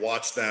interesting to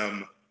watch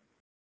them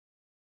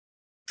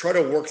try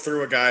to work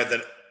through a guy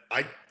that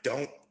I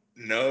don't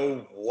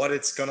know what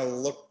it's going to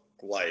look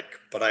like,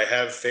 but I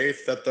have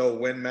faith that they'll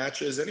win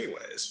matches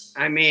anyways.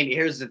 I mean,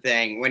 here's the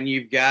thing: when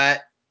you've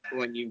got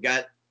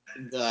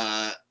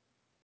the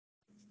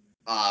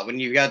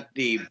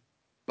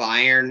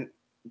Bayern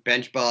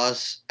bench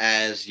boss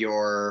as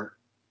your,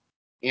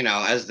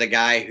 as the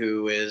guy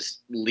who is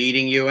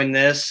leading you in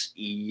this,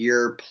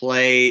 your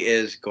play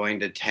is going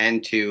to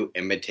tend to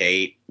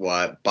imitate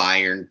what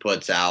Bayern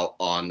puts out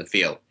on the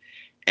field.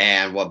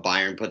 And what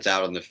Bayern puts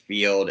out on the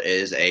field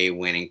is a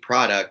winning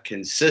product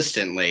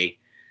consistently.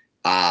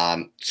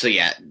 So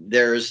yeah,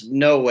 there's just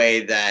no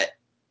way that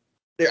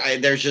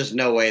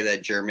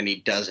Germany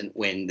doesn't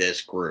win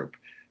this group.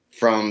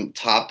 From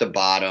top to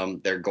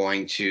bottom, they're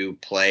going to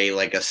play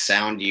like a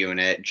sound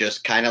unit,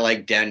 just kind of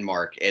like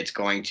Denmark. It's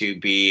going to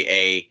be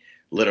a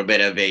little bit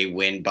of a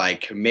win by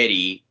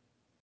committee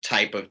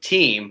type of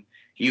team.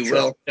 You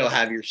will still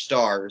have your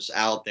stars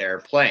out there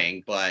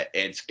playing, but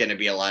it's going to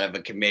be a lot of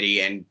a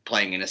committee and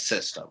playing in a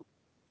system.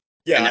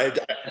 Yeah,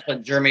 that's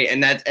what Germany,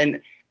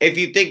 and if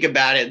you think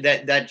about it,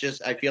 that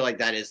just, I feel like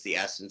that is the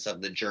essence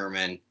of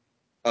German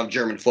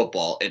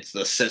football. It's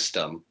the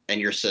system and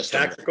your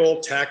system.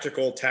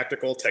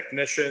 Tactical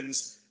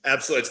technicians.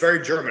 Absolutely. It's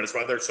very German. It's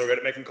why they're so good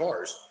at making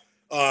cars.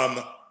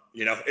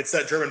 It's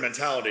that German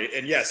mentality.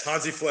 And yes,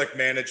 Hansi Flick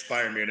managed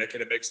Bayern Munich,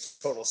 and it makes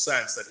total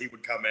sense that he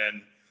would come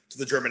in to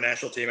the German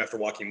national team after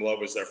Joachim Löw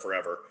was there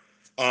forever.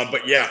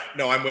 But yeah,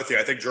 no, I'm with you.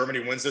 I think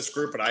Germany wins this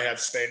group, but I have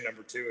Spain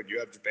number 2, and you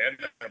have Japan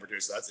number 2.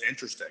 So that's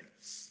interesting.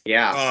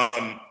 Yeah,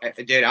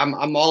 dude,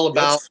 I'm all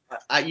about.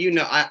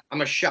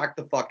 I'm a shock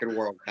the fucking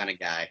world kind of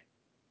guy.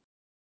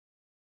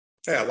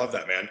 Hey, I love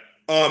that, man.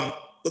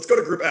 Let's go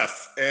to Group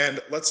F,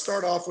 and let's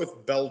start off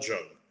with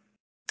Belgium.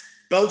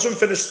 Belgium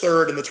finished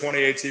 3rd in the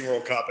 2018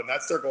 World Cup, and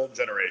that's their golden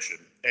generation.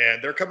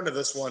 And they're coming to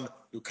this one.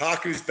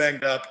 Lukaku's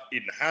banged up.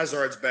 Eden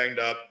Hazard's banged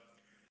up.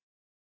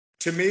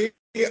 To me,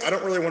 I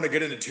don't really want to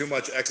get into too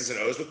much X's and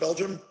O's with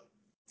Belgium,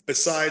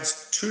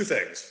 besides 2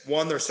 things.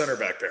 One, their center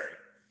back pairing.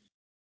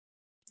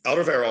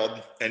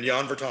 Alderweireld and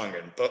Jan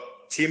Vertonghen,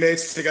 but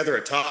teammates together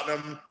at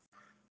Tottenham.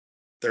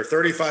 They're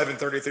 35 and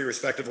 33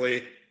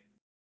 respectively.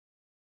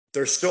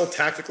 They're still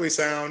tactically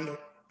sound,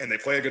 and they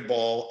play a good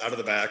ball out of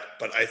the back,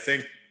 but I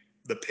think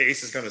the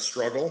pace is going to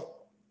struggle.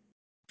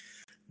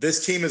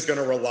 This team is going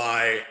to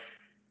rely,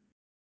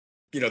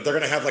 they're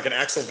going to have like an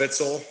Axel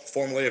Witsel,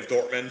 formerly of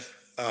Dortmund.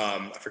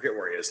 I forget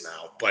where he is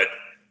now, but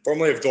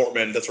formerly of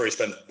Dortmund, that's where he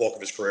spent the bulk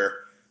of his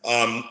career.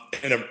 In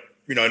a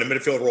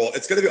midfield role.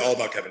 It's going to be all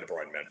about Kevin De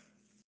Bruyne, man.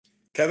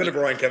 Kevin De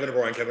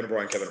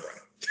Bruyne.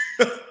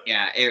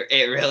 Yeah,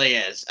 it really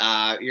is.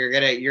 You're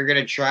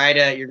gonna try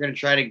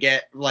to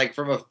get, like,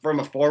 from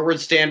a forward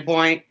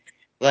standpoint,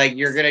 like,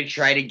 you're gonna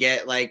try to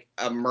get like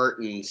a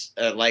Mertens,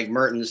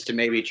 to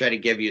maybe try to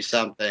give you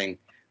something.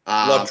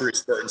 Love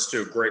Dries Mertens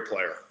too, great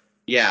player.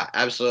 Yeah,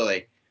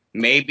 absolutely.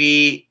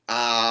 Maybe,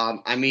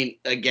 I mean,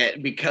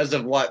 again, because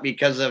of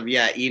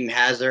Eden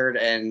Hazard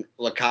and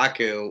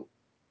Lukaku,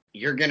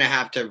 you're gonna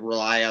have to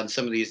rely on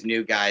some of these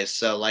new guys.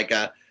 So like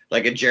a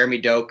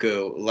Jeremy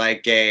Doku,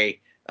 like a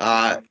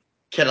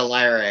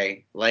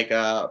Ketelare, like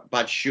a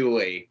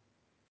Batshuayi.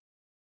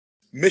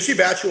 Michy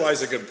Batshuayi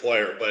is a good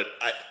player, but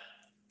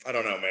I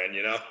don't know, man.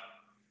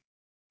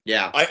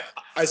 Yeah.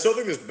 I still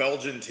think this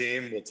Belgian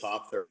team will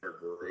top their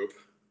group.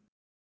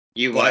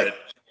 What?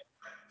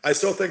 I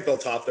still think they'll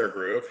top their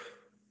group.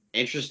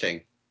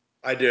 Interesting.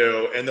 I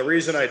do. And the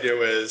reason I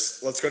do is,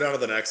 let's go down to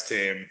the next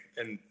team,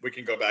 and we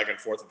can go back and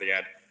forth at the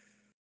end.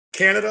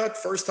 Canada,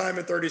 first time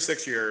in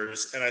 36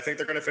 years, and I think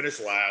they're going to finish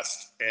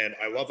last. And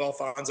I love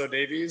Alphonso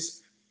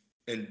Davies,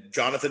 and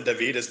Jonathan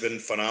David has been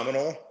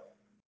phenomenal.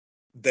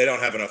 They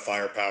don't have enough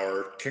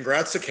firepower.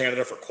 Congrats to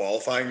Canada for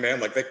qualifying, man.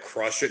 Like, they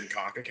crushed it in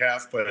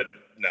CONCACAF, but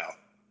no,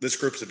 this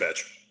group's a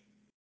bitch.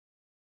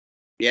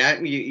 Yeah,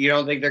 you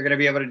don't think they're going to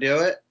be able to do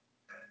it?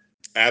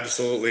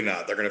 Absolutely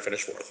not. They're going to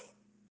finish 4th.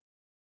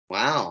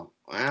 Wow.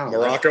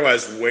 Morocco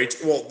has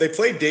well, they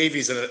played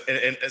Davies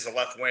as a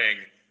left wing,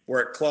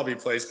 where at club he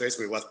plays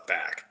basically left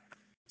back.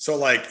 So,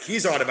 like,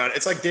 he's automatic.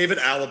 It's like David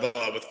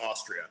Alaba with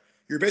Austria.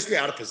 You're basically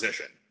out of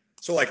position.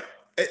 So, like,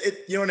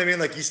 you know what I mean?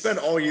 Like, you spend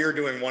all year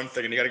doing one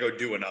thing, and you got to go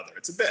do another.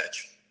 It's a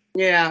bitch.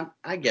 Yeah,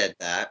 I get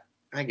that.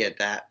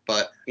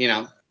 But,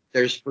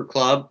 there's for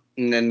club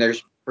and then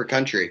there's for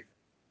country.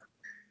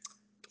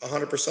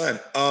 100%.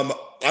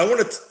 I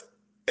want to,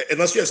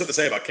 unless you have something to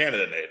say about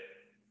Canada, Nate.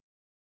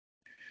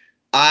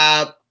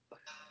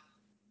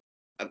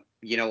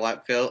 You know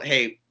what, Phil?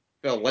 Hey,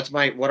 Phil, what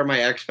are my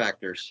X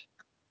factors?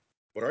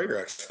 What are your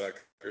X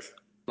factors?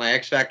 My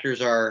X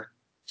factors are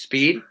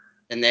speed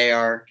and they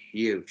are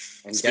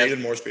youth. And Speed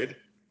and more speed.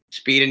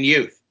 Speed and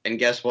youth. And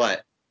guess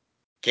what?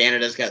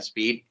 Canada's got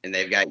speed and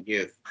they've got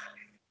youth.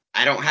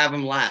 I don't have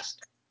them last.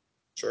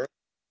 Sure.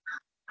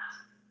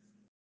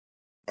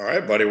 All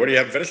right, buddy. What do you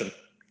have finishing?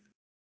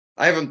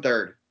 I have them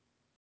third.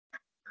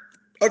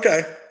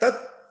 Okay,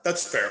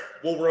 that's fair.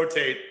 We'll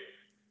rotate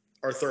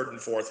our third and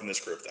fourth in this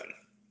group then.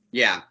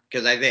 Yeah,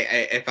 because I think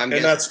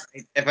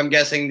if I'm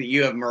guessing that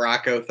you have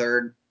Morocco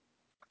third.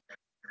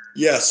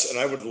 Yes, and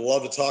I would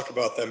love to talk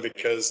about them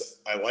because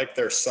I like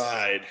their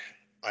side.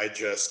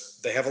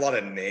 They have a lot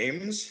of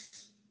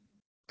names,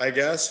 I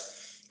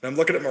guess. And I'm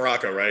looking at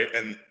Morocco, right?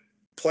 And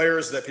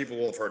players that people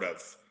will have heard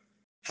of.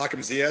 Hakim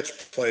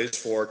Ziyech plays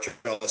for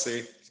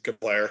Chelsea. He's a good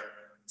player.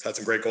 He's had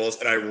some great goals.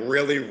 And I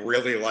really,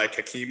 really like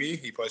Hakimi.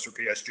 He plays for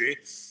PSG.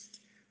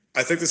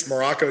 I think this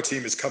Morocco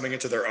team is coming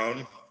into their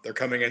own. They're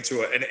coming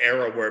into an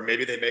era where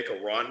maybe they make a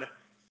run.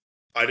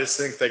 I just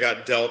think they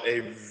got dealt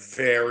a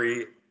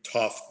very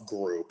tough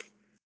group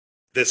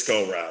this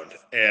go round.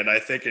 And I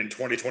think in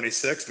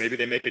 2026, maybe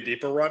they make a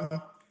deeper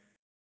run.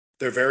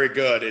 They're very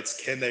good.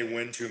 It's can they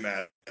win 2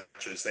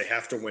 matches? They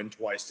have to win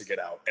twice to get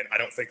out. And I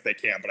don't think they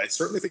can, but I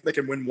certainly think they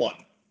can win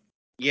one.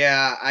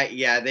 Yeah,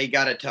 they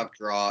got a tough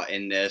draw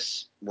in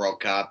this World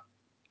Cup.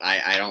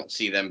 I don't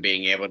see them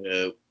being able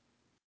to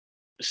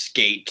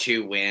skate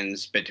 2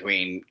 wins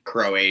between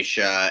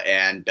Croatia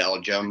and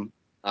Belgium.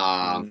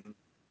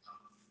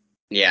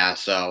 Yeah,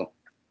 so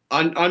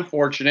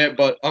unfortunate,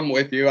 but I'm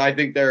with you. I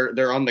think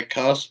they're on the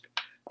cusp.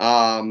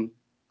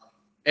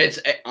 It's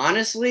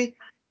honestly,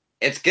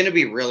 it's going to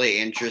be really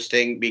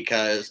interesting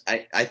because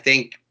I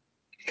think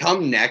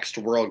come next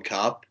World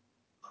Cup,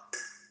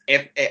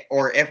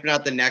 if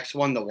not the next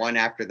one, the one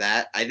after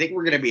that, I think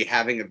we're going to be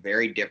having a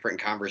very different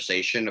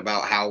conversation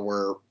about how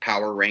we're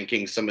power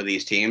ranking some of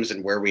these teams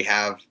and where we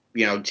have,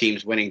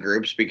 teams winning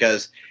groups,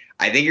 because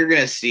I think you're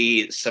going to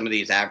see some of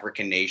these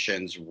African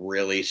nations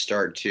really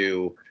start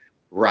to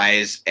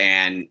rise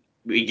and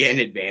begin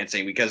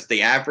advancing because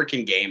the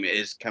African game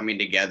is coming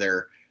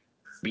together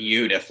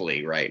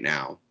beautifully right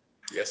now.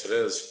 Yes, it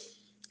is.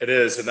 It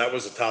is. And that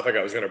was a topic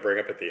I was going to bring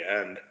up at the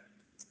end.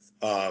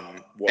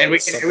 And we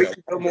can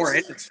go more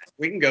into that.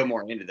 We can go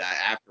more into that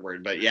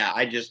afterward. But yeah,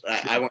 I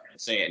wanted to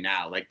say it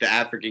now. Like the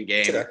African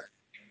game, okay.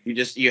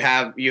 you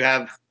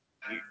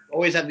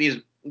always have these.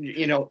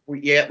 We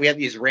had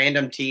these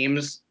random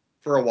teams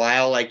for a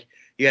while. Like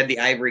you had the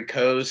Ivory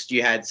Coast,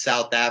 you had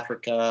South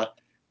Africa,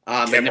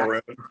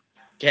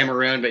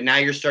 Cameroon. But now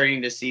you're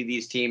starting to see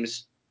these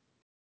teams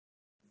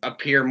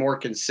appear more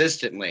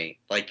consistently,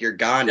 like your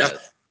Ghana,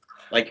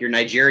 like your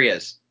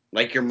Nigerias,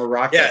 like your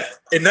Morocco. Yeah,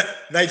 and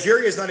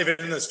Nigeria is not even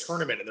in this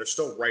tournament, and they're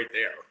still right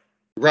there.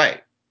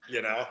 Right.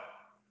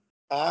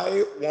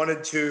 I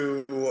wanted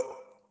to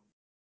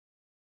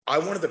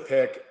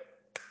pick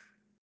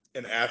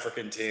an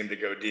African team to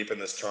go deep in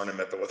this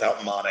tournament, but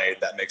without Mane,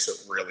 that makes it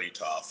really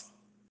tough.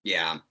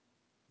 Yeah.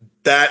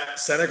 That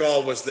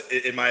Senegal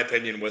in my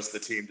opinion, was the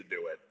team to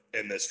do it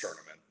in this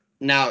tournament.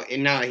 Now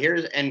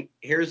here's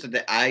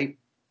I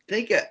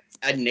think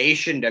a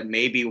nation to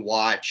maybe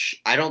watch.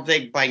 I don't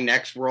think by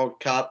next World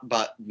Cup,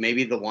 but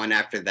maybe the one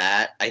after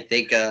that. I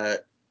think a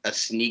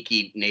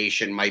sneaky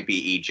nation might be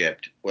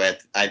Egypt.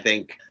 With I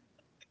think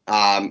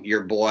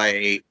your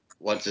boy,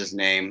 what's his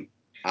name?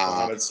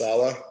 Mohamed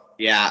Salah.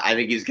 Yeah, I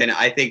think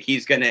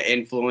he's gonna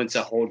influence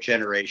a whole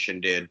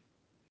generation, dude.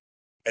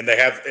 And they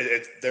have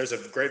there's a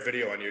great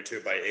video on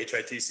YouTube by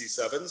HITC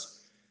Sevens.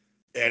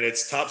 And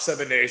it's top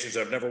 7 nations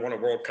that have never won a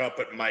World Cup,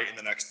 but might in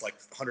the next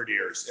 100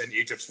 years. And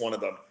Egypt's one of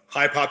them.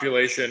 High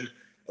population,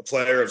 a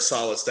player of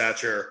solid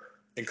stature,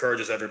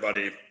 encourages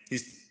everybody.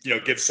 He's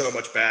gives so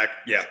much back.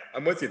 Yeah,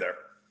 I'm with you there.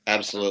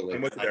 Absolutely,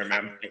 I'm with you there,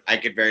 man. I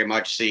could very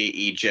much see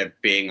Egypt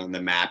being on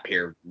the map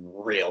here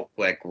real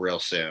quick, real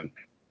soon.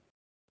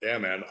 Yeah,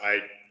 man.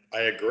 I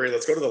agree.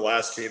 Let's go to the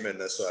last team in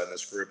this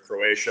group,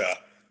 Croatia.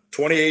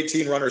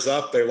 2018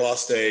 runners-up. They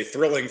lost a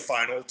thrilling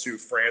final to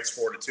France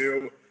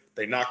 4-2.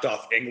 They knocked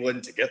off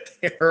England to get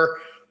there.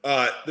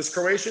 This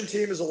Croatian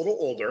team is a little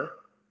older.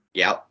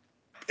 Yep.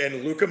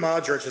 And Luka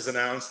Modric has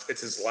announced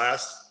it's his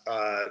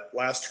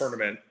last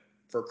tournament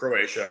for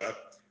Croatia.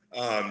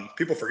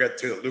 People forget,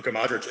 too, that Luka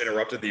Modric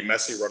interrupted the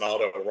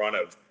Messi-Ronaldo run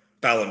of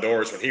Ballon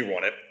d'Ors when he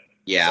won it.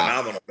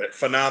 Yeah.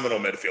 Phenomenal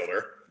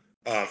midfielder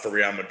for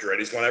Real Madrid.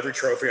 He's won every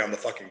trophy on the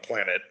fucking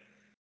planet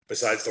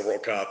besides the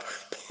World Cup.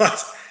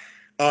 But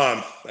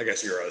I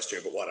guess Euros,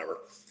 too, but whatever.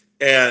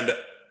 And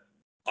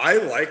I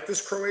like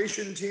this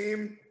Croatian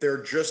team.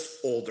 They're just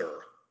older.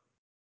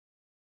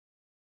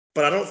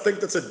 But I don't think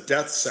that's a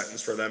death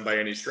sentence for them by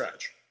any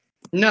stretch.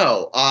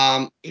 No.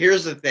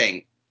 Here's the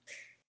thing.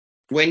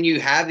 When you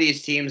have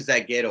these teams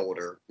that get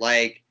older,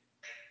 like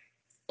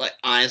like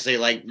honestly,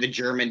 like the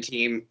German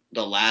team,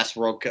 the last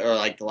or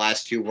like the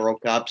last two World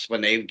Cups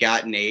when they've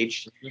gotten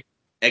aged.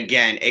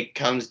 Again, it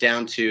comes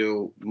down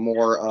to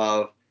more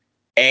of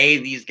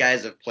these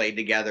guys have played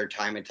together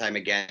time and time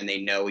again.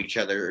 They know each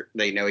other.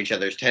 They know each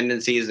other's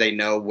tendencies. They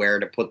know where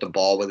to put the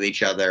ball with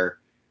each other.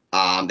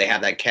 They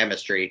have that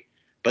chemistry.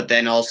 But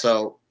then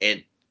also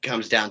it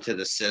comes down to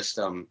the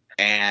system.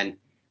 And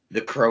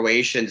the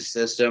Croatian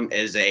system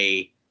is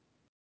a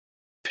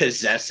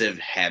possessive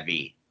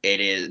heavy. It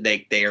is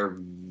they are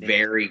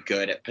very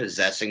good at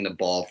possessing the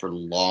ball for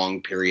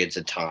long periods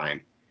of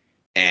time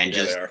and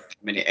just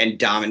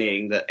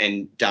dominating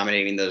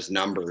those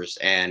numbers.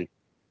 And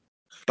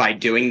by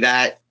doing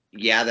that,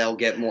 yeah, they'll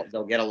get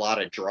a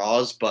lot of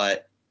draws,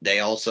 but they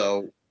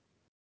also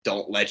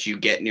don't let you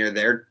get near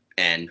their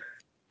end.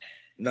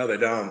 No, they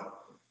don't.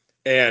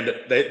 And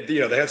they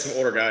have some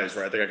older guys,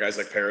 right? They got guys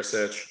like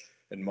Perisic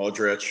and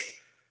Modric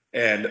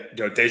and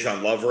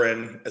Dejan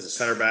Lovren as a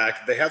center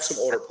back. They have some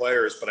older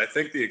players, but I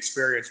think the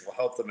experience will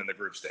help them in the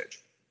group stage.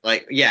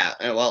 And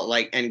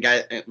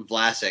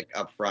Vlasic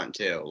up front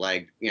too.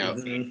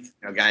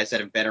 Guys that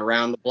have been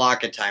around the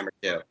block a time or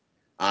two.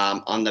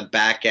 On the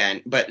back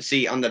end,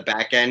 on the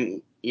back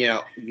end,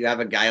 you have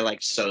a guy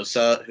like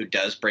Sosa who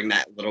does bring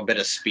that little bit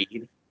of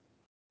speed.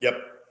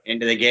 Yep.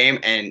 Into the game,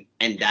 and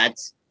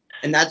that's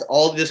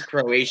all this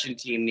Croatian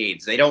team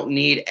needs. They don't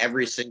need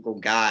every single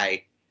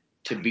guy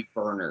to be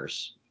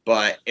burners,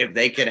 but if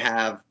they could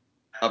have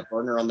a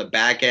burner on the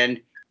back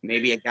end,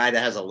 maybe a guy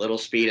that has a little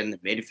speed in the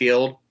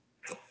midfield,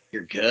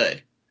 you're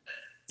good.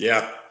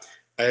 Yeah,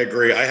 I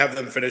agree. I have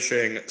them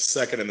finishing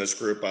second in this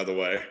group, by the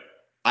way.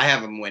 I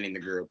have them winning the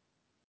group.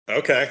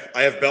 Okay.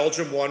 I have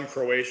Belgium 1,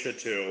 Croatia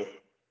 2,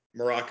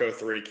 Morocco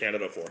 3,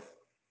 Canada 4.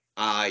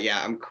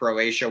 I'm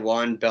Croatia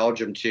 1,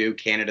 Belgium 2,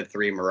 Canada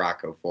 3,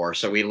 Morocco 4.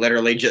 So we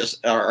literally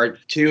just are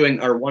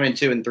 1 and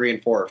 2 and 3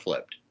 and 4 are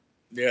flipped.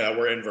 Yeah,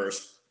 we're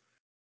inverse.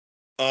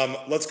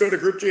 Let's go to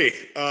Group G.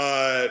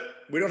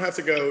 We don't have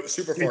to go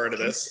super far into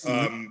this.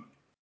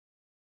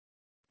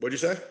 What'd you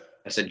say?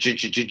 I said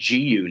G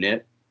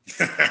unit.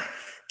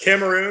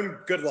 Cameroon,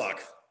 good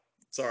luck.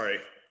 Sorry.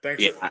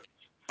 Thanks. Yeah.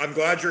 I'm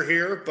glad you're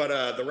here,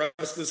 but the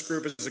rest of this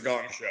group is a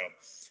gong show.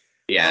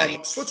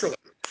 Yeah. Switzerland.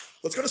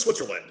 Let's go to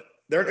Switzerland.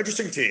 They're an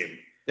interesting team.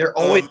 They're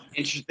always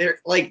interesting.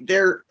 Let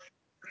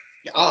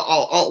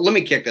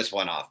me kick this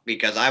one off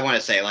because I want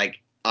to say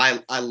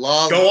I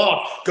love. Go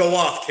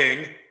off,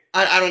 King.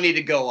 I don't need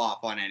to go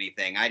off on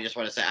anything. I just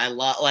want to say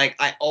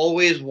I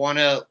always want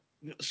to.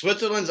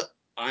 Switzerland's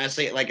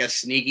honestly like a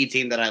sneaky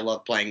team that I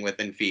love playing with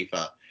in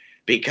FIFA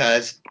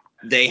because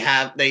they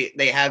have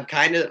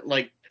kind of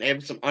like they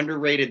have some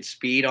underrated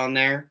speed on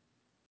there.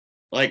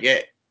 Like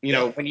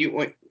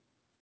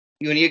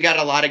when you got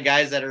a lot of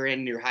guys that are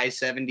in your high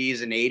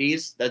 70s and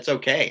 80s, that's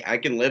okay. I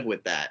can live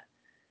with that.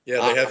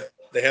 Yeah,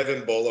 they have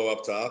Mbolo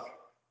up top.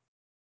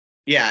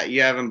 Yeah,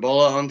 you have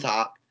Mbolo on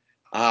top.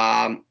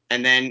 And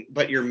then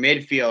but your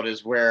midfield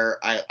is where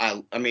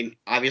I mean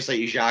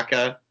obviously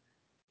Xhaka,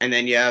 and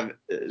then you have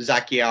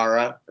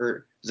Zakaria.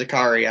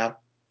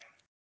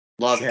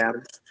 Love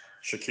him.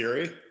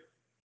 Shaqiri.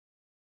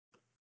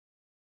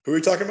 Who are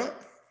we talking about?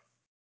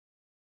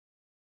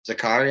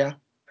 Zakaria.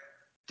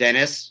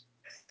 Dennis.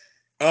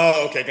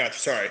 Oh, okay, gotcha.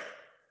 Sorry.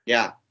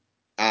 Yeah.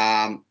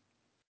 I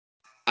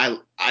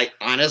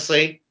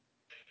honestly,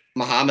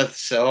 Mohamed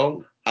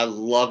So, I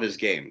love his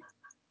game.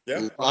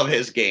 Yeah. Love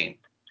his game.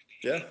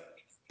 Yeah.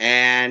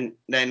 And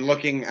then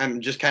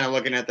I'm just kind of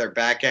looking at their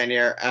back end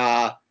here.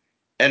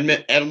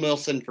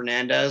 Edmilson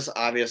Fernandez,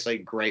 obviously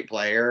great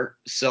player.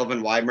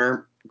 Sylvain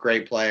Weidmer,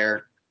 great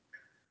player.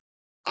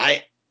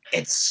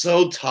 It's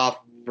so tough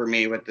for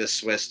me with this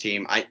Swiss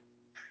team. I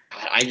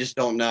just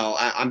don't know.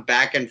 I'm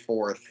back and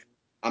forth.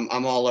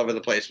 I'm all over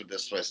the place with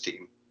this Swiss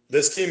team.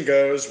 This team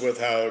goes with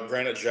how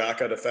Granit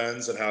Xhaka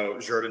defends and how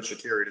Xherdan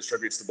Shaqiri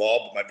distributes the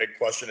ball. But my big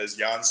question is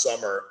Jan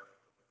Sommer,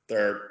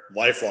 their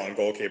lifelong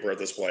goalkeeper at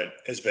this point,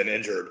 has been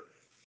injured.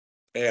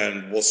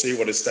 And we'll see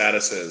what his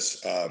status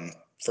is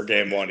for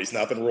game one. He's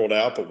not been ruled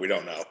out, but we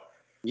don't know.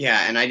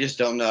 Yeah, and I just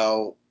don't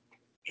know.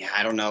 Yeah,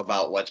 I don't know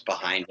about what's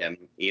behind him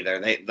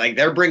either.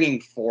 They're bringing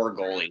 4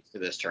 goalies to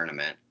this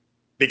tournament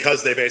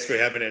because they basically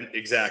haven't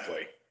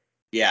exactly.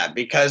 Yeah,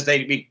 because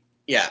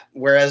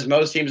whereas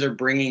most teams are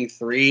bringing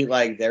 3,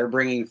 they're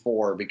bringing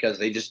 4 because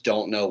they just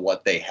don't know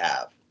what they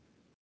have.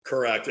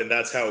 Correct, and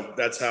that's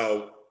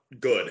how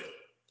good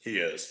he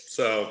is.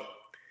 So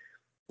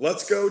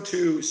let's go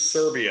to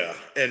Serbia.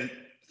 And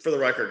for the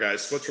record,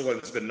 guys,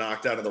 Switzerland has been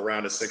knocked out of the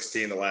round of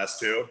 16 the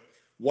last 2.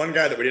 One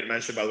guy that we didn't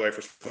mention, by the way,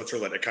 for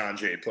Switzerland,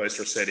 Akanji, plays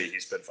for City.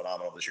 He's been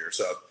phenomenal this year.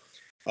 So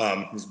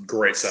he's a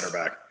great center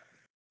back.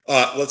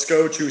 Let's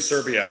go to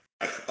Serbia.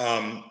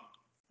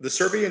 The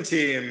Serbian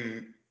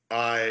team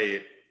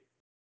I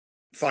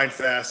find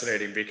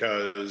fascinating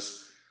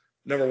because,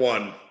 number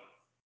one,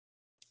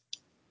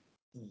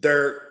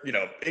 they're,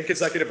 in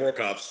consecutive World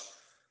Cups.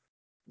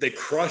 They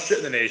crushed it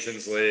in the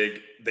Nations League.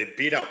 They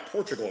beat out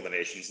Portugal in the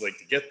Nations League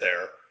to get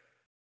there.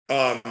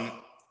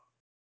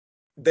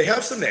 They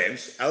have some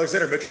names.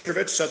 Alexander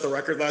Mitrovic set the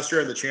record last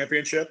year in the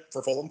championship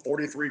for Fulham,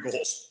 43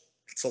 goals.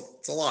 It's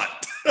a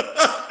lot.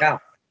 Yeah.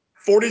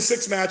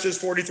 46 matches,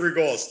 43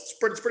 goals.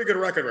 It's a pretty good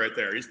record right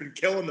there. He's been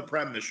killing the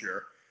Prem this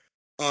year.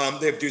 They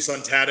have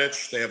Dusan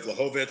Tadic. They have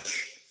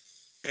Vlahovic.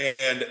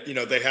 And,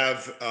 they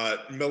have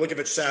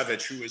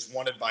Milinkovic-Savic, who is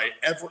wanted by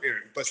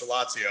plays for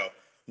Lazio,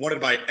 wanted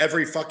by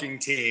every fucking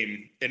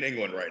team in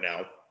England right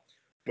now,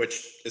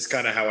 which is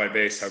kind of how I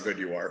base how good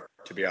you are,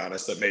 to be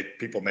honest.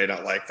 People may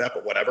not like that,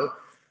 but whatever.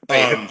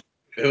 Wait,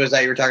 who was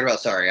that you were talking about?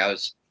 Sorry, I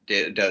was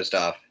dozed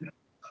off.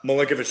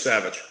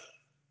 Milinkovic-Savic.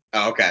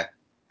 Oh, okay.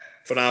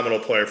 Phenomenal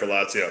player for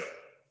Lazio.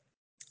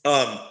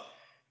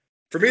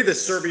 For me, the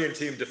Serbian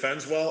team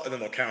defends well, and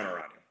then they'll counter on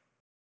you.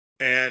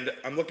 And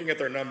I'm looking at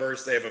their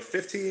numbers. They have a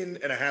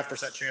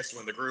 15.5% chance to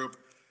win the group,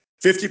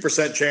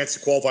 50% chance to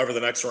qualify for the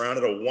next round,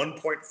 and a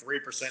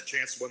 1.3%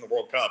 chance to win the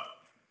World Cup.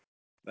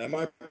 That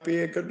might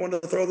be a good one to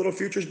throw a little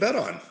futures bet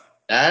on.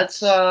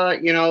 That's,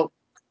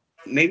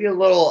 maybe a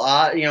little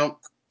odd,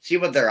 see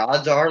what their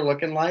odds are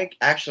looking like.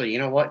 Actually, you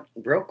know what?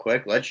 Real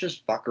quick, let's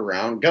just fuck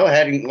around.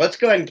 Let's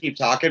go ahead and keep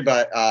talking,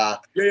 but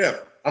yeah.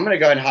 I'm gonna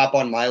go ahead and hop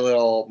on my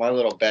little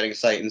betting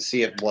site and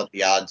see what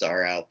the odds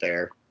are out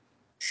there.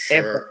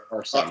 Sure.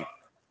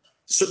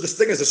 So the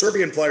thing is, the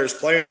Serbian players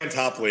play in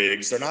top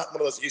leagues. They're not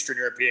one of those Eastern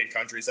European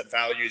countries that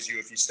values you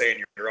if you stay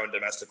in your own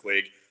domestic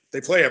league.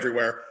 They play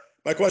everywhere.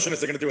 My question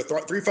is, they're going to do a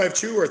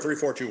 3-5-2 or a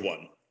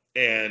 3-4-2-1?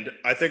 And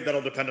I think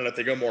that'll depend on if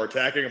they go more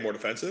attacking or more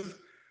defensive,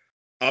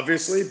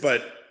 obviously.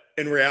 But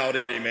in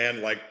reality,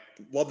 man,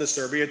 love the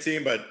Serbia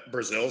team, but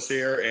Brazil's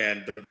here,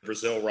 and the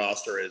Brazil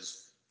roster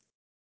is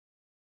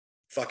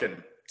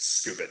fucking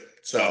stupid.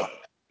 So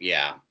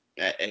yeah.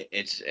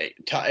 It's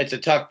a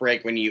tough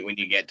break when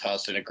you get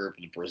tossed in a group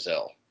with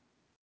Brazil.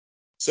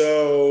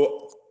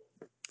 So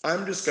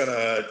I'm just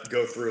gonna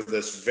go through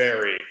this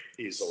very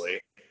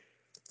easily.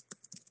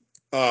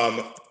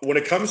 When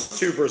it comes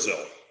to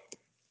Brazil,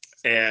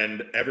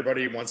 and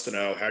everybody wants to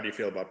know, how do you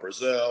feel about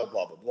Brazil?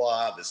 Blah blah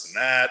blah, this and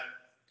that.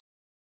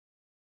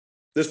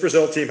 This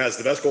Brazil team has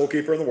the best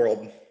goalkeeper in the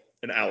world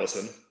in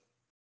Alisson.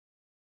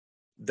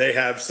 They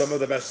have some of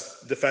the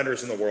best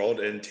defenders in the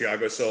world in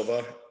Thiago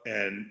Silva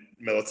and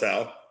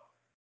Militao.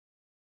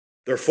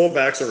 Their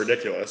fullbacks are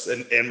ridiculous.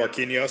 And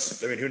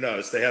Marquinhos, I mean, who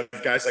knows? They have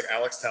guys like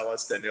Alex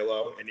Telles,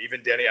 Danilo, and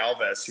even Dani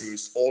Alves,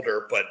 who's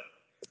older, but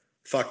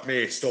fuck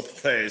me, still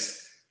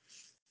plays.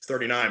 He's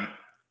 39.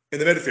 In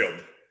the midfield,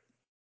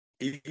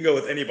 you can go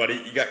with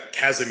anybody. You got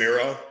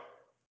Casemiro,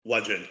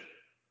 legend.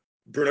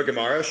 Bruno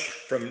Guimaraes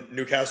from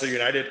Newcastle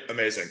United,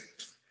 amazing.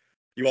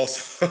 You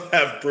also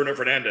have Bruno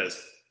Fernandes,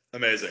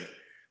 amazing.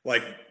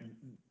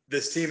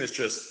 This team is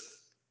just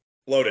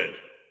loaded.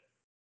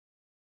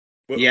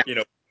 Yeah.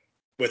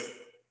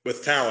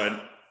 With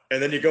talent.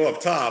 And then you go up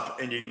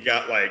top and you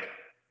got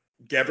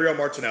Gabriel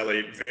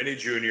Martinelli, Vinny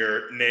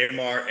Jr.,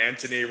 Neymar,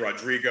 Anthony,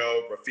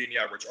 Rodrigo,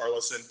 Rafinha,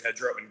 Richarlison,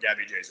 Pedro, and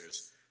Gabby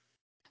Jesus.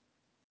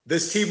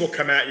 This team will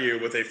come at you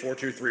with a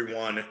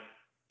 4-2-3-1,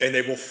 and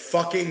they will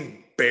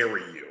fucking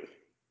bury you.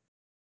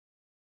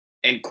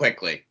 And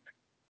quickly.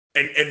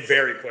 And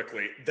very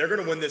quickly. They're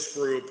going to win this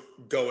group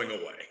going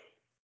away.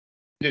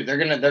 Dude,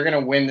 they're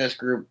gonna win this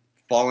group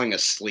falling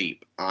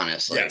asleep,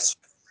 honestly.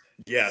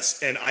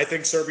 Yes. And I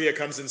think Serbia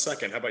comes in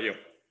second. How about you?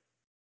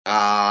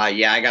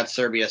 Yeah, I got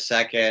Serbia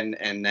second,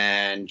 and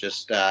then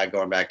just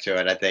going back to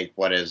it, I think,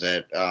 what is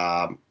it?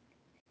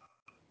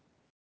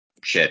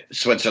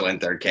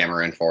 Switzerland third,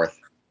 Cameroon fourth.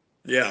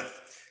 Yeah.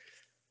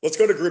 Let's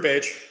go to Group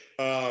H.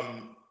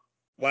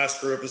 Last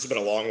group. This has been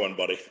a long one,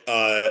 buddy.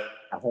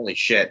 Holy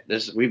shit!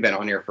 We've been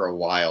on here for a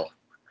while.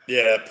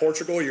 Yeah,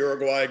 Portugal,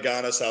 Uruguay,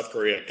 Ghana, South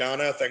Korea.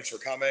 Ghana, thanks for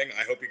coming.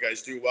 I hope you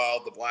guys do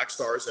well. The Black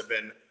Stars have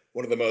been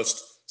one of the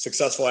most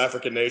successful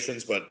African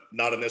nations, but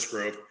not in this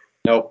group.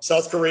 Nope.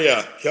 South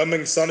Korea,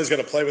 Heung-min Son is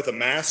going to play with a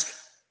mask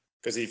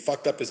because he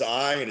fucked up his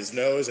eye and his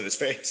nose and his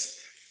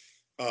face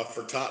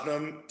for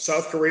Tottenham.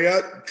 South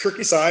Korea,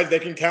 tricky side. They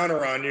can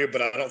counter on you,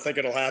 but I don't think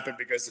it'll happen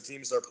because the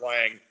teams they're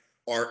playing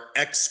are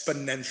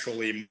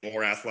exponentially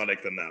more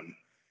athletic than them.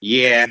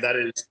 Yeah.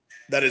 And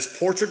that is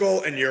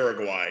Portugal and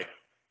Uruguay.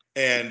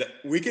 And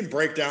we can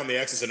break down the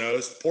X's and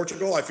O's.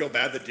 Portugal, I feel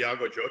bad that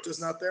Diogo Jota's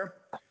not there.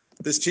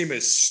 This team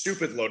is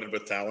stupid loaded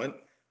with talent.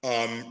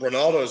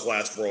 Ronaldo's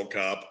last World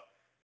Cup.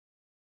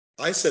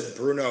 I said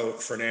Bruno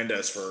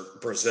Fernandes for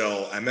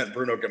Brazil. I meant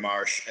Bruno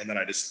Guimaraes, and then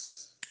I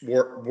just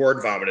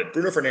word vomited.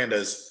 Bruno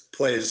Fernandes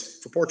plays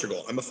for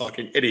Portugal. I'm a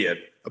fucking idiot.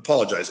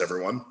 Apologize,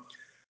 everyone.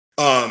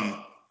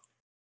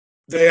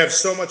 They have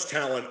so much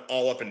talent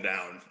all up and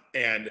down.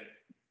 And,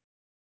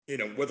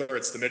 whether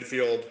it's the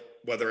midfield,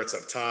 whether it's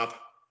up top,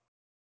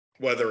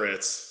 whether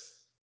it's,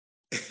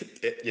 their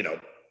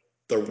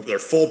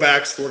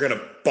fullbacks who are going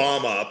to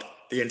bomb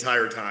up the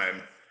entire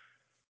time.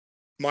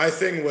 My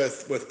thing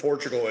with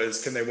Portugal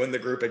is, can they win the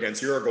group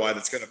against Uruguay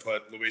that's going to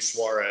put Luis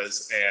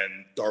Suarez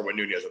and Darwin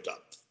Nunez up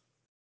top?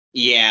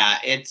 Yeah,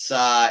 it's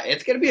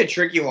going to be a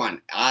tricky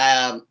one.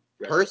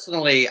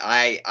 Personally,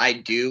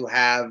 I do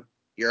have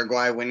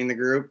Uruguay winning the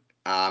group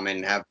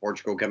and have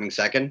Portugal coming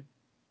second.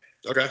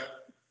 Okay.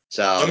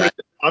 So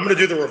I'm gonna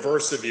do the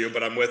reverse of you,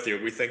 but I'm with you.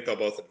 We think they'll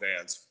both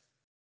advance.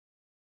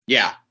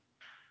 Yeah.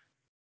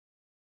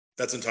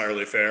 That's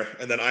entirely fair.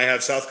 And then I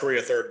have South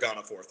Korea third,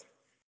 Ghana fourth.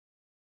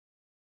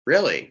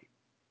 Really?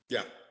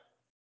 Yeah.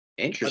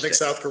 Interesting. I think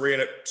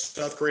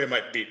South Korea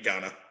might beat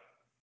Ghana.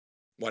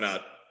 Why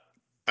not?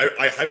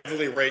 I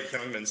heavily rate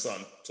Heung-min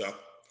Son. So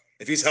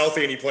if he's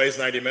healthy and he plays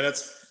 90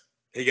 minutes,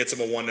 he gets him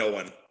a 1-0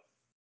 win.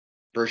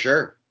 For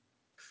sure.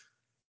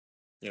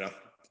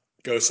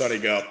 Go Sonny,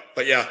 go.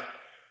 But yeah,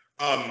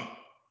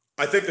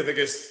 I think the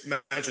biggest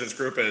mention in this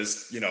group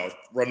is,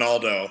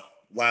 Ronaldo,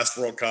 last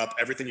World Cup,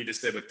 everything you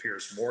just did with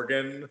Piers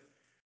Morgan,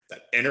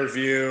 that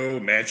interview,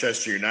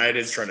 Manchester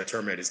United's trying to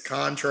terminate his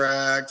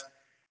contract.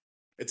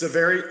 It's a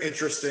very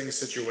interesting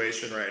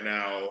situation right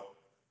now,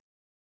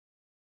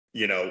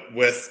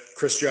 with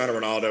Cristiano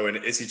Ronaldo.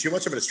 And is he too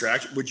much of a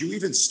distraction? Would you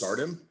even start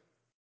him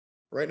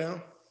right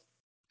now?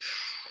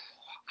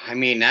 I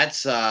mean,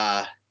 that's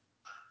I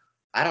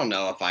don't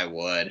know if I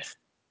would.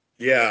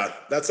 Yeah,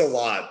 that's a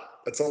lot.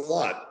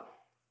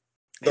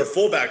 Their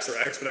fullbacks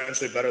are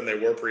exponentially better than they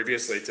were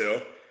previously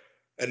too.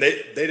 And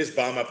they just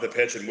bomb up the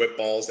pitch and whip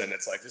balls, and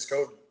it's like, just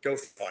go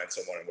find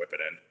someone and whip it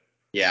in.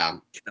 Yeah.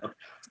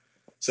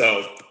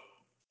 So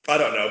I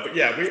don't know, but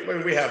yeah,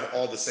 we have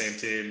all the same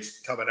teams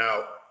coming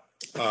out,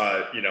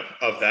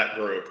 of that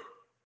group.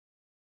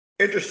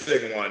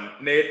 Interesting one,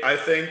 Nate. I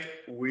think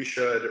we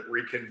should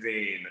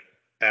reconvene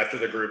after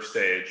the group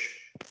stage,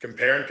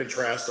 compare and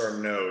contrast our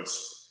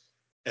notes,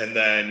 and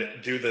then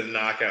do the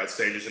knockout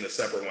stages in a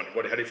separate one.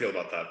 How do you feel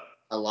about that?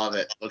 I love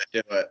it. Let's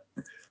do it.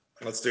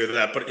 Let's do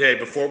that. But hey,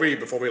 before we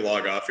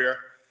log off here,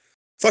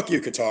 fuck you,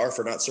 Qatar,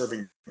 for not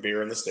serving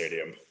beer in the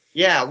stadium.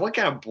 Yeah, what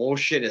kind of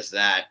bullshit is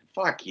that?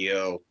 Fuck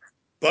you.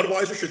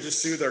 Budweiser should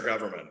just sue their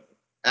government.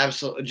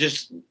 Absolutely.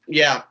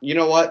 Yeah. You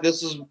know what?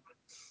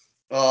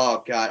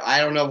 Oh God, I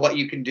don't know what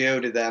you can do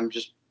to them.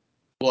 Just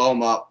blow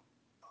them up.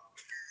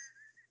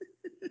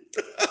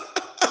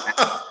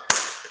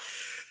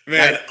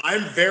 Man,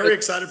 I'm very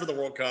excited for the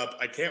World Cup.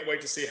 I can't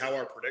wait to see how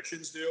our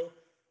predictions do.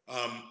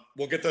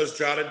 We'll get those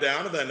jotted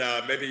down, and then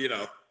maybe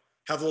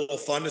have a little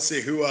fun to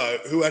see who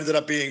ended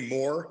up being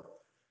more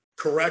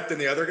correct than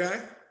the other guy.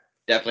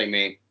 Definitely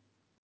me.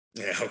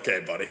 Yeah.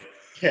 Okay, buddy.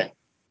 Yeah.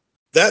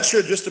 That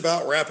should just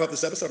about wrap up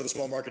this episode of the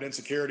Small Market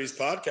Insecurities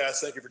podcast.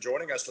 Thank you for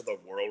joining us for the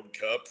World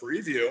Cup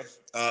preview.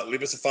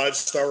 Leave us a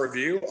 5-star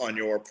review on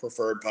your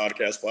preferred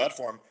podcast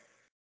platform.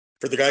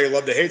 For the guy you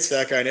love to hate,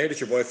 Stack Guy Nate,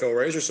 it's your boy Phil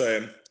Razor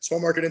saying, Small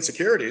Market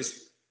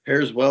Insecurities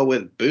pairs well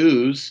with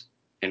booze,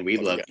 and we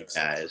love you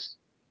guys.